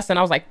started busting.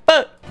 I was like,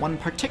 fuck. One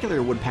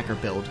particular woodpecker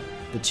build,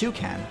 the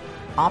toucan,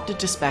 opted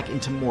to spec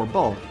into more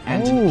bulk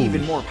and an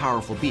even more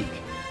powerful beak,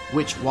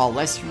 which, while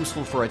less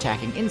useful for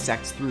attacking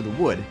insects through the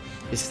wood,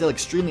 is still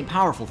extremely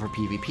powerful for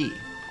PvP.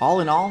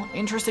 All in all,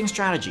 interesting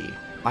strategy.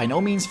 By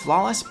no means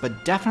flawless,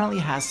 but definitely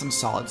has some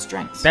solid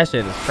strengths. That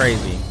shit is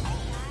crazy.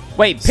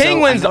 Wait,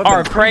 penguins so, I know are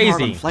I've been pretty hard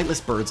crazy. on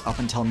flightless birds up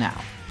until now,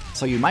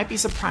 so you might be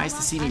surprised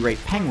to see me rate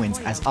penguins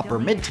as upper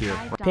mid-tier.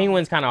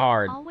 Penguins kind of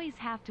hard. Always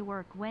have to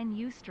work when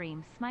you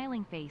stream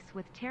smiling face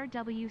with Teir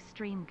W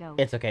stream go.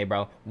 It's okay,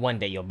 bro. One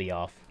day you'll be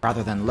off.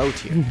 Rather than low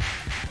tier.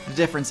 The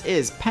difference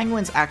is,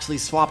 penguins actually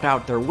swapped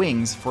out their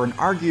wings for an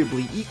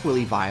arguably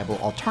equally viable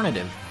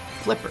alternative,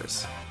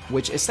 flippers,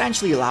 which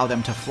essentially allow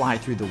them to fly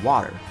through the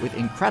water with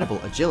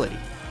incredible agility.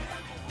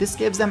 This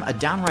gives them a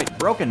downright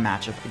broken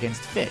matchup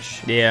against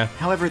fish. Yeah.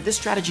 However, this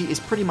strategy is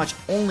pretty much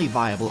only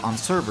viable on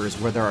servers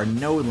where there are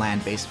no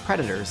land-based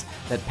predators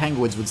that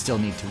penguins would still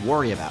need to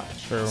worry about.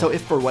 True. So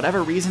if for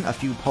whatever reason a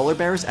few polar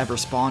bears ever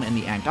spawn in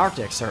the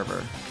Antarctic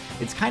server,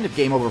 it's kind of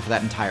game over for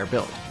that entire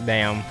build.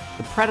 Damn.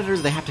 The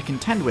predators they have to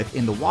contend with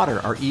in the water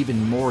are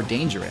even more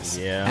dangerous.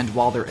 Yeah. And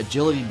while their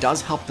agility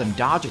does help them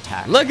dodge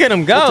attacks, Look at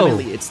them go.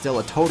 ultimately it's still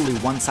a totally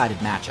one-sided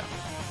matchup.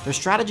 Their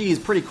strategy is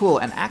pretty cool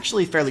and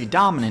actually fairly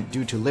dominant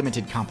due to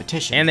limited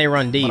competition. And they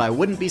run deep. But I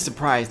wouldn't be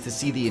surprised to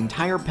see the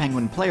entire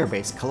penguin player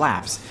base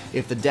collapse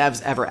if the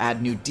devs ever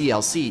add new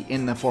DLC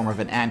in the form of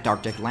an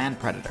Antarctic land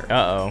predator.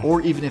 Uh-oh.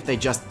 Or even if they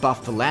just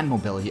buff the land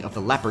mobility of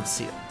the leopard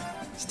seal.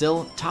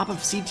 Still, top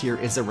of C tier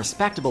is a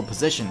respectable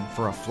position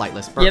for a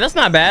flightless bird. Yeah, that's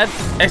not bad.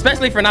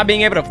 Especially for not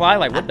being able to fly.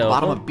 Like, what At the the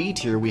bottom fuck? of B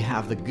tier, we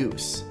have the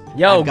goose.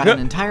 Yo, I've got an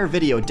entire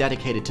video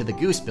dedicated to the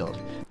goose build.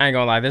 I ain't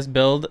gonna lie, this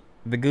build,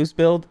 the goose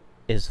build,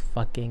 is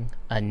fucking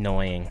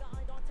annoying.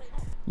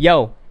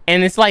 Yo,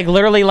 and it's like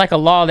literally like a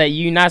law that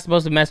you're not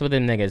supposed to mess with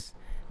them niggas.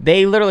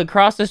 They literally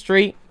cross the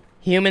street.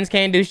 Humans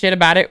can't do shit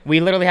about it.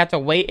 We literally have to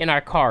wait in our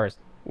cars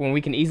when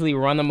we can easily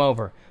run them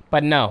over.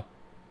 But no,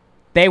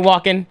 they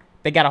walking.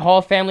 They got a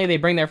whole family. They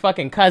bring their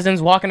fucking cousins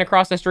walking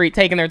across the street,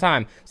 taking their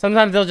time.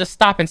 Sometimes they'll just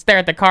stop and stare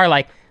at the car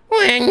like,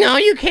 "We know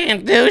you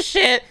can't do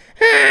shit.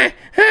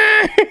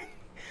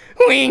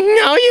 We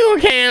know you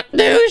can't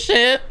do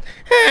shit."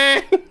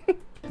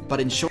 But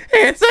in short,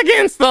 It's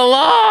against the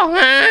law,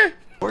 huh?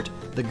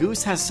 the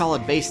goose has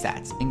solid base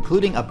stats,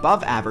 including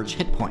above average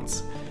hit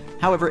points.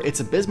 However, its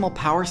abysmal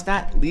power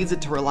stat leads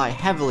it to rely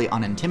heavily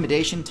on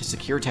intimidation to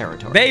secure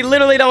territory. They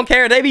literally don't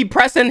care. They be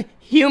pressing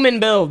human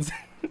builds.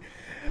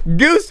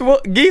 Geese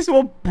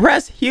will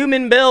press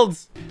human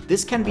builds.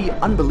 This can be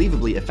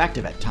unbelievably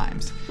effective at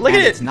times. Look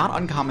and at it. It's not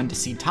uncommon to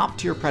see top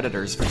tier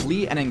predators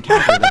flee an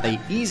encounter that they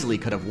easily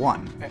could have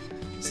won.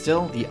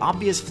 Still, the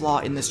obvious flaw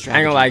in this I strategy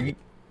ain't gonna lie.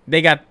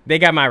 They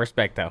got my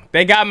respect though.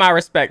 They got my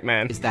respect,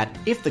 man. is that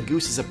if the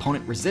goose's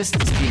opponent resists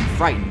being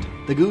frightened,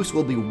 the goose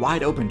will be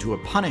wide open to a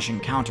punishing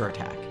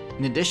counterattack.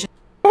 In addition,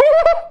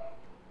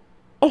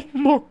 Oh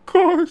my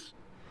gosh.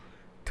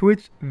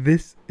 Twitch,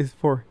 this is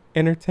for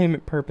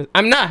entertainment purpose.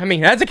 I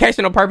mean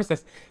educational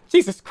purposes.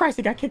 Jesus Christ,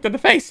 he got kicked in the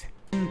face.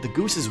 the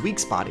goose's weak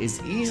spot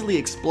is easily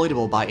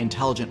exploitable by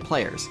intelligent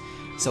players.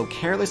 So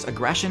careless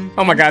aggression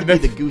Oh my God, tends to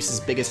be this the goose's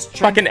biggest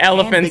strength fucking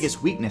elephants. and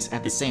biggest weakness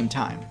at the same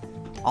time.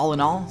 All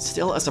in all,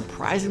 still a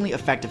surprisingly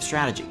effective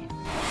strategy.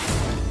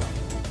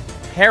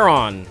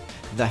 Heron.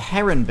 The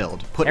Heron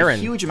build put Heron.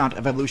 a huge amount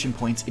of evolution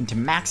points into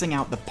maxing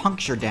out the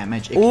puncture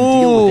damage it can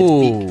deal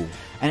with its beak,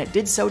 and it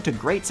did so to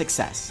great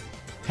success.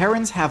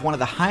 Herons have one of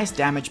the highest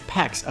damage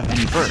pecs of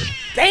any bird.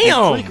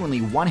 Damn! And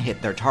frequently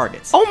one-hit their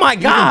targets. Oh my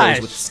Even gosh!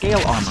 those with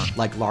scale armor,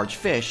 like large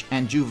fish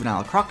and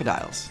juvenile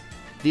crocodiles.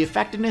 The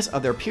effectiveness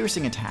of their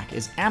piercing attack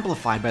is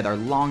amplified by their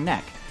long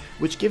neck,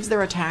 which gives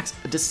their attacks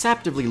a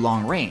deceptively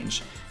long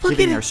range,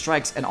 giving their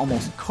strikes an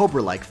almost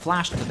cobra-like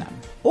flash to them.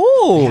 They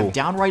Ooh. have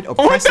downright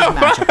oppressive the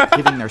fuck? matchup,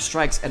 giving their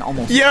strikes an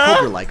almost Yeah?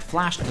 cobra-like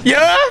flash to them.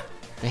 Yeah?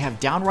 They have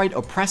downright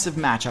oppressive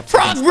matchups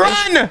Frog, against run!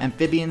 fish,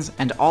 amphibians,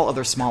 and all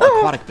other small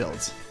aquatic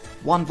builds.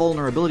 One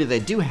vulnerability they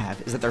do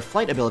have is that their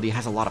flight ability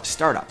has a lot of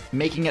startup,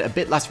 making it a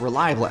bit less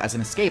reliable as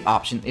an escape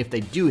option if they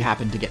do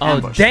happen to get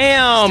ambushed.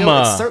 damn! Still,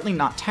 it's certainly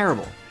not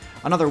terrible.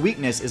 Another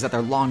weakness is that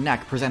their long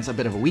neck presents a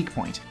bit of a weak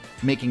point,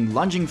 making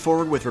lunging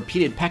forward with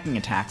repeated pecking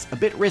attacks a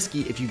bit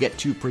risky if you get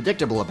too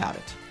predictable about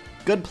it.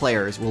 Good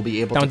players will be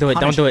able to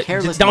punish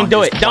careless Don't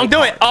do it. lunges Don't do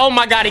quite it. hard. Oh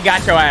my God, he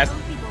got your ass.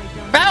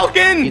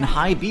 Falcon! In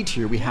high B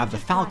tier, we have the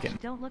Falcon,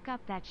 Don't look up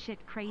that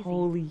shit crazy.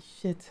 Holy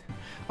shit.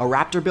 a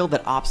raptor build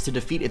that opts to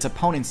defeat its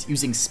opponents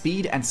using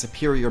speed and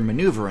superior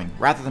maneuvering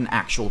rather than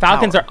actual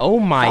Falcons power. are, oh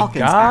my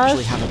Falcons gosh.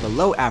 actually have a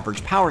below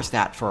average power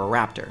stat for a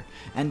raptor,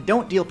 and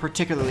don't deal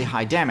particularly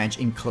high damage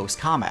in close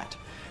combat.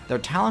 Their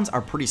talons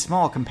are pretty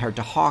small compared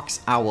to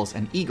hawks, owls,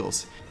 and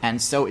eagles, and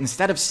so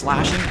instead of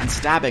slashing and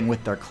stabbing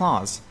with their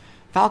claws,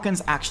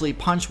 Falcons actually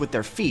punch with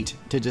their feet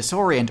to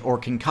disorient or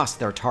concuss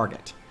their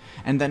target,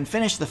 and then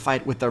finish the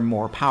fight with their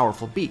more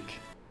powerful beak.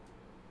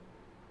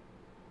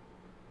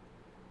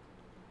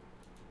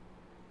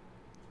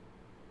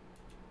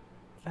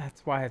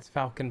 That's why it's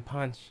Falcon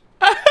Punch.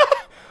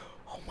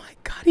 Oh my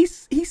god, he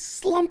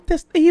slumped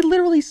this. He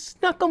literally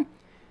snuck him.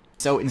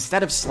 So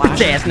instead of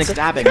slashing and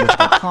stabbing with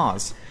their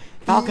claws,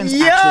 Falcons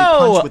actually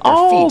punch with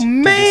their feet to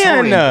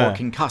disorient or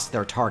concuss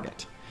their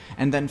target,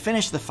 and then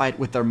finish the fight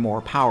with their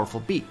more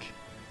powerful beak.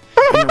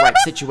 In the right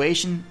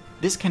situation,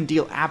 this can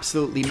deal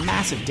absolutely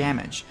massive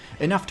damage,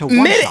 enough to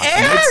one-shot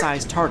a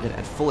mid-sized target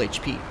at full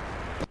HP.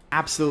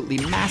 Absolutely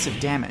massive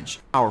damage,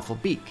 powerful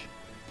beak.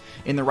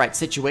 In the right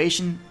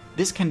situation,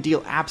 this can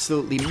deal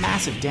absolutely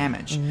massive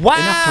damage,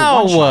 enough to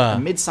one-shot a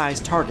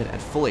mid-sized target at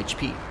full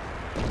HP.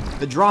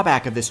 The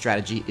drawback of this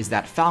strategy is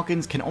that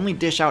Falcons can only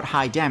dish out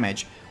high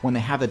damage when they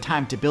have the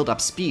time to build up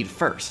speed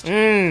first.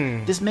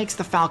 This makes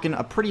the Falcon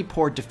a pretty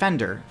poor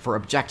defender for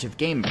objective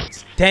game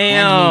modes.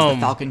 And means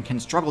the Falcon can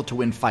struggle to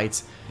win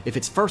fights if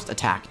its first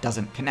attack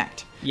doesn't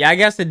connect. Yeah, I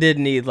guess it did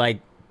need,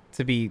 like,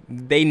 to be...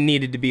 They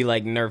needed to be,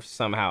 like, nerfed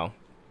somehow.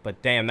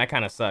 But damn, that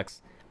kind of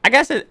sucks. I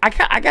guess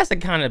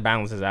it kind of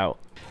balances out.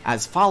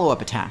 As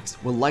follow-up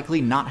attacks will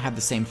likely not have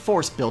the same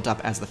force built up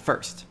as the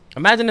first.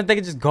 Imagine if they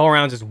could just go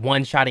around just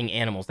one-shotting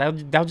animals. That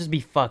would just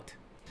be fucked.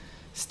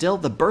 Still,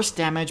 the burst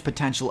damage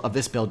potential of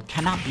this build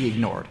cannot be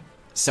ignored,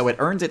 so it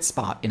earns its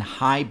spot in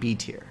high B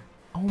tier.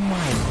 Oh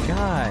my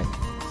god.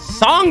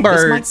 Songbird!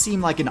 This might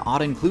seem like an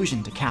odd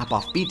inclusion to cap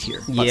off B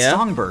tier, but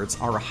songbirds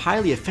are a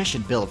highly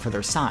efficient build for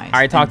their size,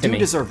 and do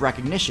deserve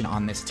recognition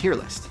on this tier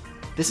list.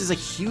 This is a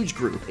huge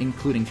group,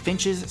 including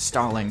finches,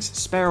 starlings,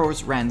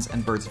 sparrows, wrens,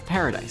 and birds of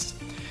paradise.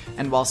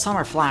 And while some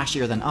are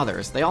flashier than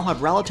others, they all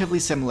have relatively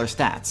similar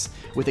stats,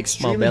 with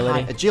extremely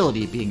high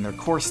agility being their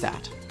core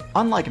stat.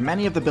 Unlike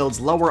many of the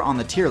builds lower on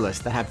the tier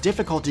list that have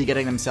difficulty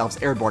getting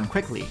themselves airborne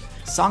quickly,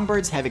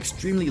 songbirds have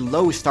extremely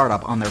low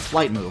startup on their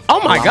flight move,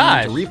 allowing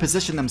them to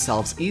reposition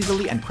themselves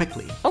easily and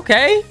quickly.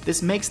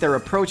 This makes their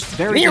approach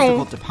very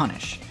difficult to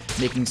punish,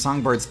 making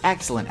songbirds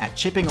excellent at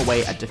chipping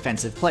away at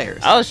defensive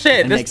players. Oh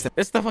shit, this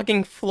is the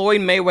fucking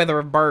Floyd Mayweather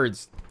of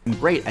birds. And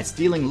great at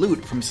stealing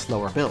loot from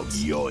slower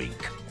builds. Yoink.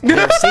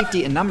 Their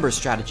safety in numbers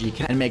strategy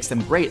makes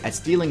them great at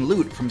stealing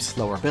loot from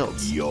slower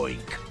builds.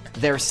 Yoink.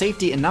 Their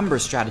safety in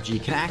numbers strategy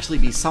can actually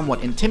be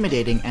somewhat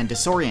intimidating and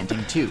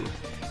disorienting too,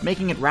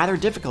 making it rather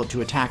difficult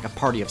to attack a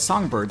party of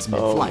songbirds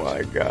mid-flight. Oh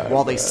my god.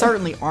 While they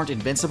certainly aren't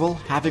invincible,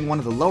 having one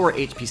of the lower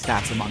HP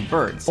stats among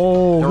birds,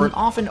 they're an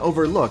often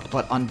overlooked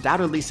but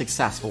undoubtedly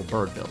successful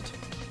bird build.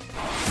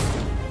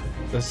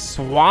 The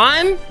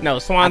swan? No,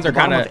 swans are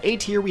kind of... At the bottom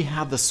of A tier, we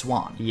have the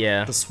swan.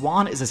 Yeah. The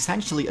swan is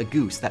essentially a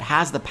goose that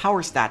has the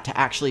power stat to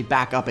actually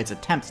back up its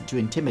attempts to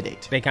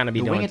intimidate. They kind of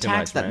be doing too much, the wing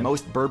attacks that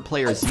most bird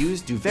players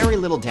use do very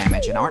little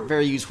damage and aren't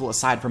very useful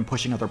aside from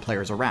pushing other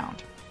players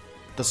around.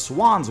 The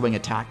swan's wing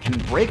attack can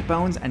break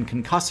bones and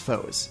concuss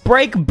foes.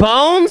 Break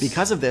bones?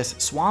 Because of this,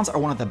 swans are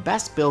one of the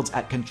best builds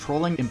at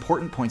controlling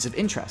important points of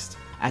interest,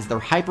 as their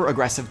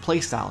hyper-aggressive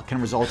playstyle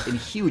can result in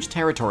huge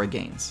territory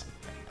gains.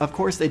 Of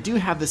course, they do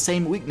have the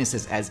same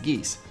weaknesses as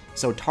geese,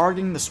 so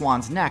targeting the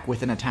swan's neck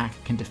with an attack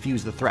can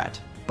defuse the threat.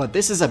 But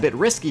this is a bit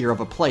riskier of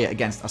a play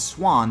against a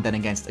swan than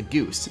against a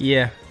goose.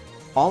 Yeah.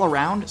 All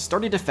around,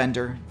 sturdy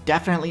defender,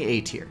 definitely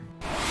A tier.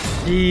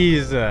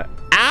 Jeez.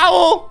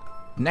 Owl?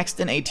 Next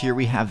in A tier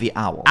we have the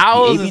Owl,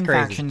 Owls the Avian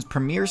faction's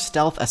premier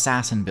stealth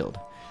assassin build.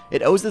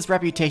 It owes this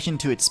reputation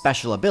to its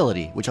special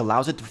ability, which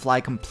allows it to fly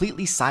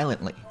completely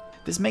silently.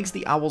 This makes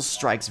the Owl's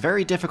strikes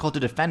very difficult to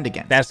defend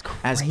against,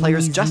 as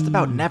players just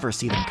about never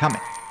see them coming.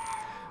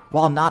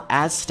 While not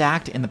as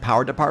stacked in the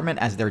power department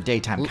as their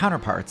daytime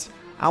counterparts,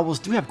 Owls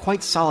do have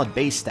quite solid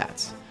base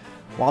stats.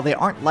 While they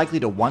aren't likely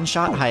to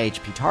one-shot high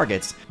HP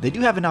targets, they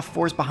do have enough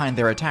force behind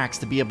their attacks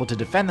to be able to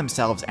defend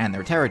themselves and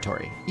their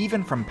territory,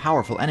 even from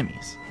powerful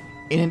enemies.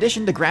 In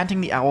addition to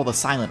granting the Owl the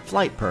Silent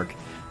Flight perk,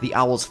 the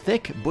Owl's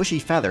thick, bushy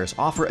feathers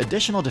offer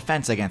additional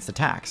defense against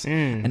attacks,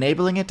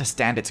 enabling it to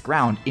stand its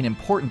ground in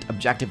important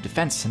objective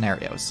defense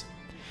scenarios.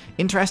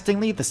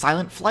 Interestingly, the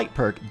Silent Flight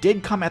perk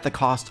did come at the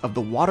cost of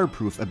the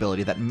waterproof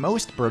ability that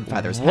most bird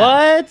feathers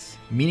have,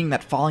 meaning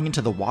that falling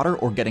into the water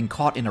or getting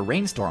caught in a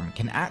rainstorm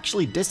can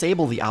actually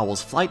disable the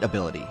Owl's flight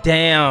ability.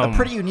 Damn. A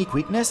pretty unique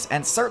weakness,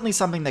 and certainly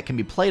something that can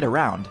be played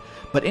around,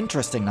 but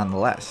interesting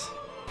nonetheless.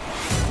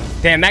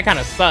 Damn, that kind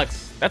of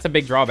sucks. That's a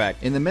big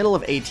drawback. In the middle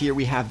of A tier,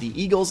 we have the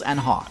Eagles and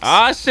Hawks.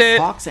 Ah, shit.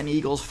 Hawks and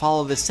Eagles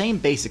follow the same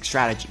basic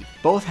strategy,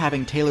 both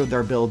having tailored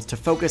their builds to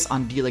focus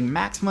on dealing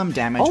maximum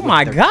damage with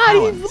their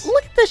talons.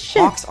 Look at this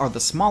shit. Hawks are the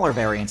smaller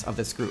variants of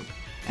this group,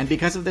 and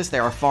because of this, they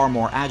are far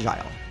more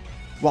agile.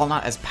 While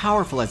not as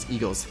powerful as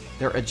Eagles,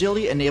 their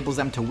agility enables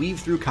them to weave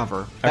through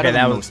cover better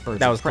than most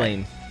birds of prey.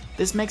 Clean.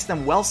 This makes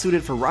them well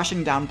suited for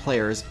rushing down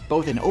players,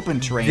 both in open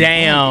terrain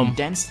and in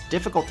dense,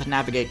 difficult to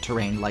navigate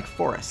terrain like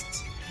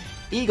forests.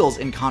 Eagles,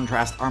 in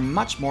contrast, are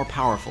much more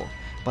powerful,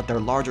 but their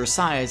larger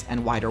size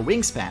and wider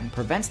wingspan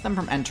prevents them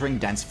from entering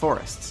dense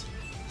forests.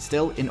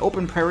 Still, in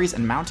open prairies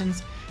and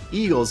mountains,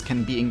 eagles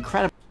can be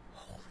incredible.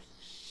 Holy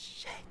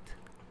shit.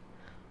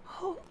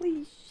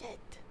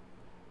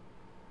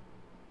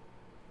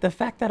 The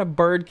fact that a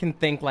bird can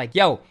think like,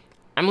 yo,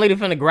 I'm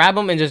literally finna grab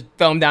him and just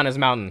throw him down his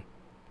mountain.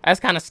 That's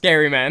kind of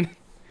scary, man.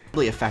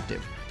 Really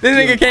effective. This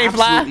nigga can't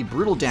fly. Absolutely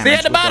brutal damage See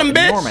at the bottom, with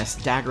their bitch. enormous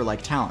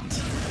dagger-like talons.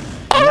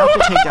 Enough to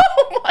take down.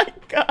 Oh my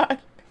god.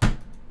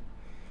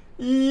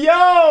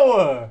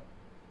 Yo.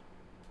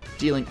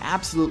 Dealing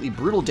absolutely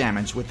brutal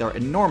damage with their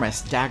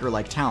enormous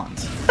dagger-like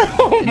talons.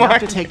 Oh Enough my.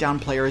 to take down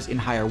players in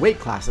higher weight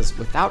classes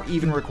without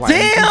even requiring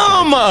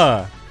Damn.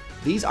 consideration.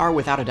 These are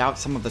without a doubt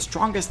some of the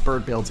strongest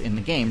bird builds in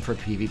the game for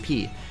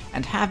PvP,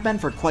 and have been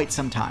for quite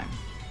some time.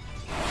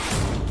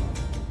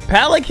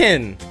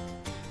 Pelican.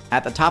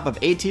 At the top of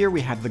A tier,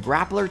 we have the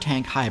grappler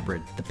tank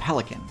hybrid, the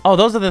Pelican. Oh,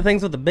 those are the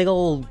things with the big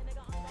old.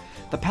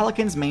 The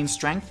Pelican's main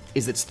strength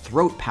is its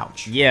throat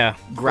pouch. Yeah.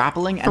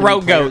 Grappling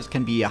Throat enemy players goat.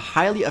 can be a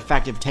highly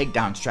effective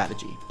takedown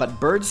strategy, but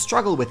birds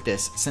struggle with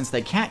this since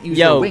they can't use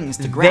their wings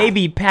to grab. They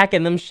be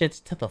packing them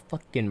shits to the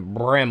fucking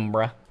brim,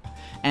 bruh.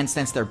 And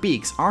since their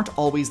beaks aren't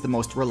always the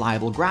most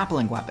reliable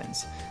grappling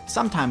weapons,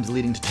 sometimes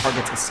leading to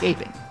targets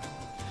escaping.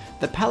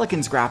 The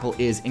Pelican's grapple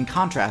is, in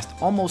contrast,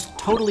 almost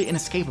totally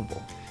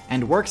inescapable,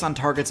 and works on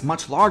targets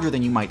much larger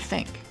than you might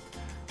think.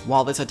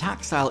 While this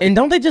attack style And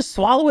don't they just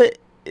swallow it?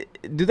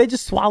 Do they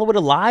just swallow it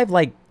alive?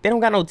 Like, they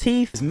don't got no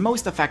teeth? is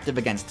most effective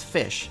against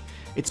fish,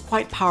 it's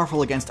quite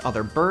powerful against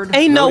other bird,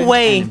 Ain't no rodent,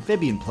 way. and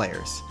amphibian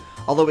players,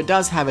 although it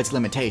does have its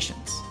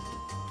limitations.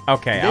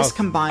 Okay, This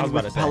combined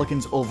with the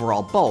Pelican's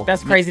overall bulk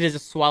That's crazy to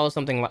just swallow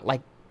something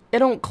like it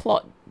don't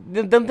claw.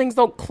 Them things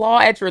don't claw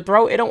at your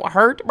throat. It don't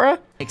hurt, bruh.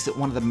 makes it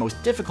one of the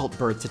most difficult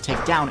birds to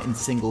take down in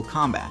single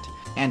combat,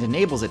 and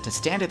enables it to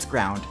stand its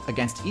ground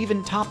against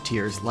even top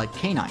tiers like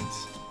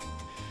canines.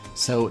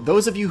 So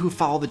those of you who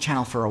follow the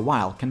channel for a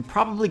while can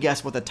probably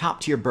guess what the top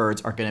tier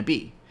birds are going to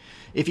be.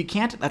 If you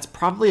can't, that's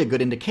probably a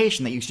good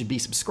indication that you should be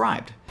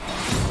subscribed.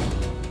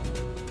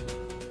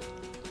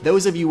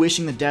 Those of you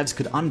wishing the devs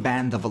could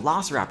unban the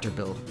Velociraptor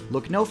build,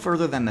 look no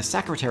further than the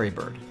Secretary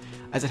bird,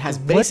 as it has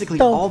basically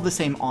all the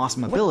same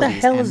awesome abilities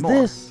What the hell and is more.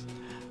 this?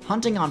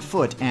 Hunting on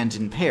foot and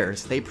in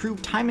pairs, they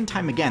prove time and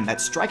time again that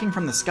striking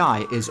from the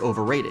sky is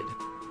overrated.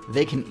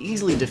 They can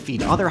easily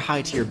defeat other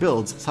high-tier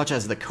builds such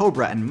as the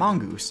Cobra and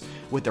Mongoose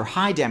with their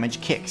high-damage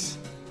kicks.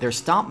 Their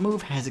stomp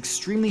move has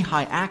extremely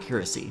high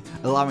accuracy,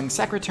 allowing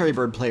Secretary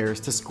Bird players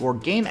to score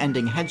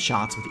game-ending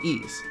headshots with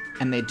ease,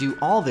 and they do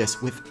all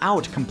this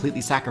without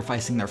completely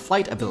sacrificing their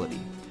flight ability.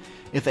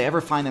 If they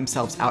ever find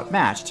themselves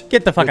outmatched,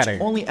 Get the fuck which outta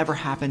here. only ever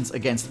happens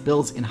against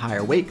builds in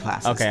higher weight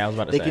classes, Okay, I was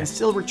about to they say. can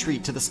still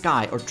retreat to the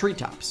sky or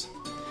treetops.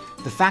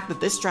 The fact that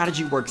this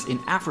strategy works in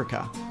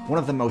Africa, one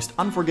of the most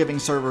unforgiving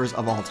servers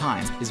of all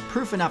time, is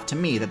proof enough to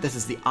me that this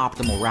is the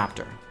optimal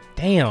raptor.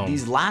 Damn.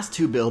 These last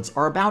two builds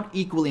are about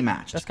equally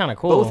matched. That's kinda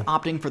cool. Both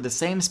opting for the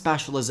same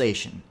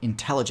specialization,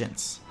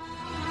 intelligence.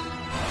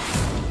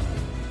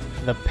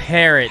 The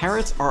parrots.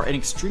 Parrots are an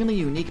extremely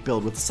unique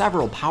build with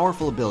several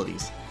powerful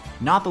abilities,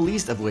 not the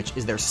least of which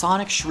is their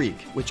Sonic Shriek,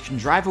 which can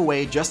drive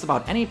away just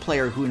about any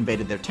player who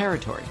invaded their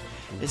territory,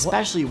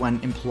 especially when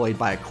employed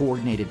by a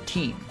coordinated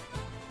team.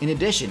 In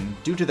addition,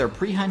 due to their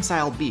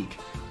prehensile beak,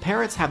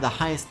 parrots have the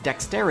highest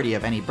dexterity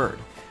of any bird,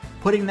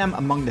 putting them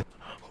among the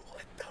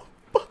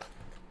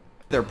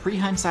Their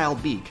prehensile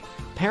beak,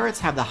 parrots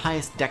have the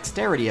highest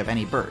dexterity of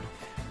any bird,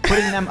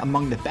 putting them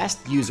among the best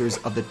users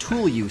of the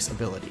tool use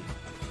ability.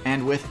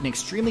 And with an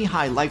extremely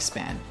high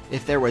lifespan,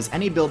 if there was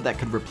any build that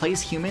could replace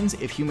humans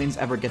if humans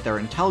ever get their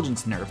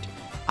intelligence nerfed,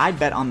 I'd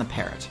bet on the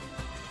parrot.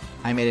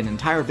 I made an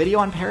entire video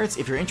on parrots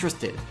if you're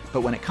interested,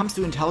 but when it comes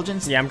to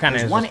intelligence, Yeah, I'm kinda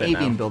there's one interested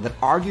avian now. build that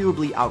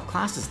arguably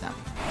outclasses them.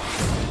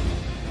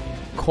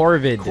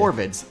 Corvid.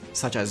 Corvids,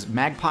 such as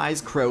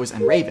magpies, crows,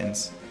 and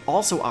ravens,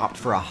 also opt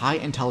for a high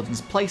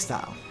intelligence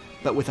playstyle,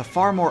 but with a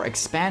far more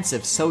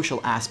expansive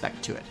social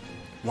aspect to it.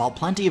 While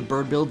plenty of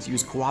bird builds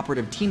use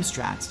cooperative team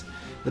strats,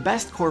 the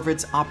best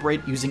corvids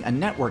operate using a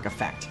network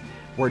effect,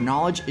 where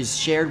knowledge is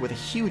shared with a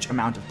huge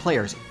amount of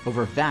players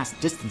over vast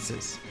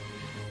distances.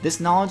 This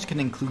knowledge can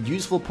include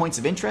useful points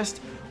of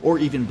interest, or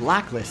even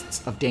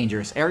blacklists of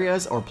dangerous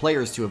areas or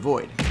players to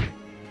avoid.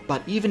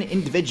 But even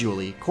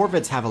individually,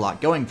 corvids have a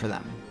lot going for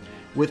them.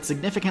 With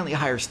significantly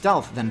higher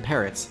stealth than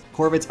parrots,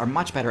 corvids are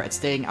much better at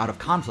staying out of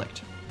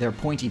conflict. Their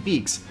pointy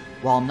beaks,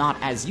 while not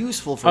as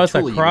useful for it's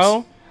a tool crow?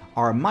 use,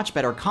 are a much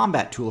better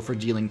combat tool for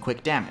dealing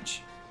quick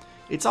damage.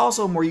 It's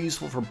also more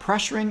useful for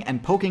pressuring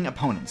and poking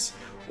opponents,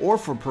 or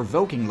for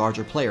provoking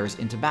larger players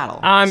into battle.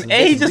 so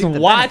they can just reap the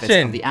benefits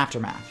watching. of the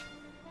aftermath.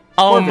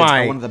 Oh Corvids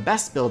my. are one of the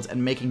best builds at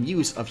making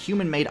use of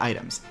human-made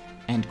items,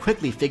 and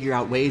quickly figure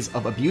out ways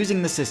of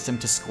abusing the system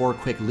to score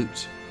quick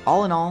loot.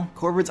 All in all,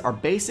 corvids are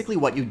basically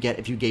what you'd get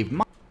if you gave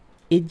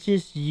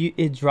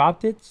It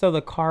dropped it so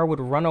the car would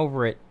run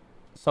over it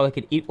so it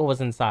could eat what was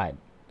inside.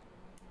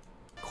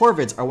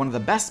 Corvids are one of the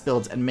best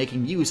builds at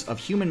making use of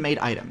human-made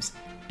items,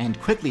 and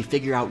quickly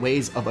figure out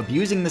ways of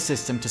abusing the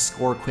system to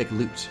score quick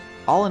loot.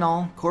 All in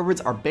all,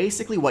 corvids are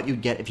basically what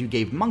you'd get if you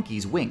gave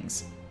monkeys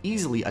wings.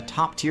 Easily a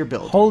top-tier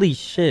build. Holy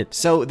shit.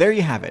 So there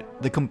you have it,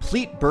 the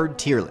complete bird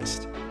tier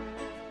list.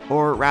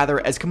 Or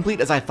rather, as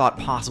complete as I thought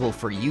possible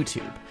for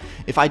YouTube.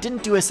 If I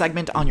didn't do a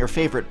segment on your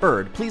favorite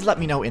bird, please let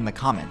me know in the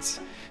comments.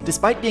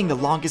 Despite being the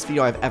longest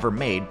video I've ever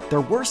made,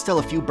 there were still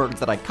a few birds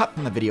that I cut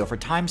from the video for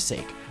time's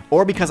sake,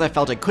 or because I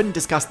felt I couldn't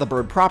discuss the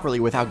bird properly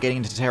without getting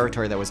into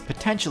territory that was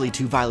potentially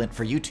too violent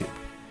for YouTube.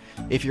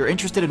 If you're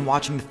interested in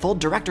watching the full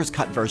director's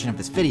cut version of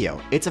this video,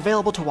 it's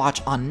available to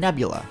watch on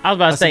Nebula. I was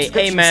about to say,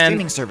 hey man,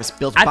 streaming service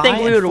built I by think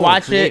we and would for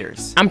watch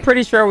creators. it. I'm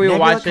pretty sure we would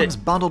Nebula watch comes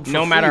it bundled for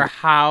no free matter with-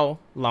 how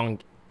long,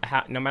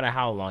 no matter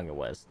how long it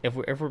was. If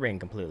we're being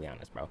completely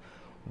honest, bro,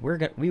 we're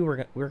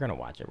gonna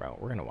watch it, bro.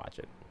 We're gonna watch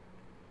it.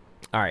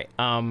 All right,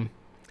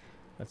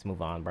 let's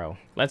move on, bro.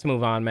 Let's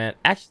move on, man.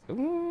 Actually,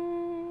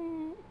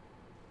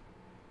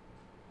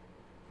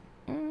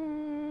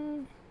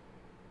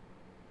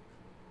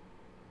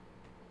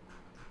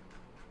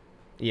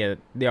 yeah,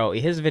 yo,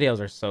 his videos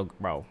are so,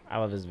 bro. I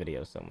love his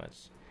videos so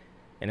much,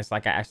 and it's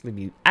like I actually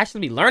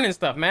be learning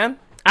stuff, man.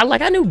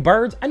 I knew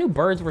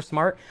birds were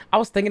smart. I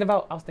was thinking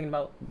about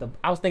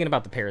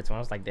the parrots when I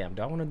was like, damn,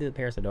 do I want to do the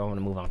parrots or do I want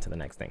to move on to the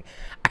next thing?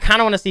 I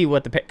kind of want to see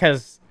what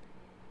because.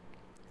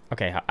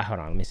 Okay, hold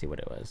on. Let me see what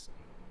it was.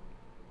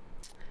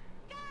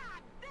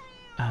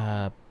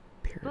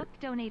 Book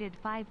donated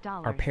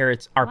 $5. Our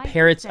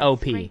parrots said OP.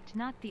 scraped,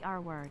 not the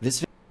R word.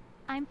 This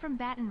I'm from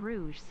Baton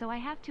Rouge, so I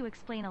have to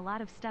explain a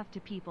lot of stuff to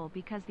people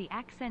because the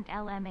accent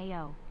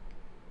LMAO.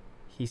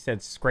 He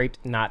said scraped,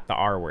 not the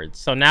R word.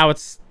 So now